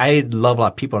 And I love a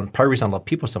lot of people, and part of the reason I love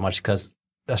people so much is because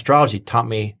astrology taught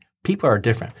me people are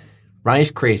different.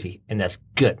 Ronnie's crazy, and that's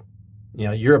good.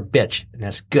 You're a bitch, and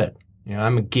that's good.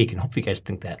 I'm a geek, and hopefully you guys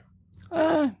think that.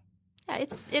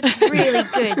 It's really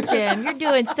good, Jim. You're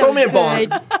doing so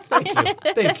good.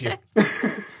 Thank you.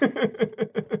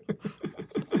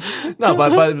 No,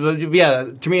 but yeah,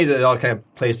 to me it all kind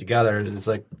of plays together. It's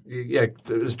like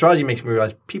astrology makes me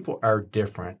realize people are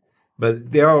different,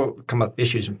 but they all come up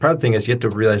issues. And part of the thing is you have to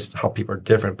realize how people are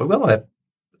different. But we all have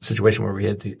situation where we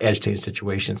had these agitated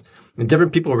situations, and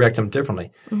different people react to them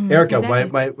differently. Mm-hmm, Erica,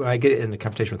 exactly. when I get in the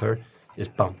conversation with her, is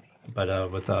bum,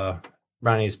 but with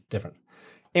Ronnie is different.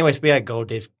 Anyways, we gotta go.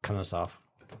 Dave's cutting us off.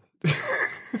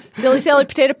 Silly Sally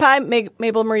Potato Pie,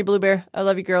 Mabel Marie Bluebear. I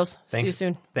love you, girls. Thanks. See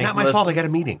you soon. Thanks, Not Melissa. my fault. I got a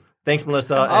meeting. Thanks,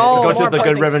 Melissa. Go to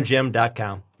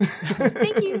thegoodreverendjim.com.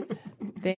 Thank you.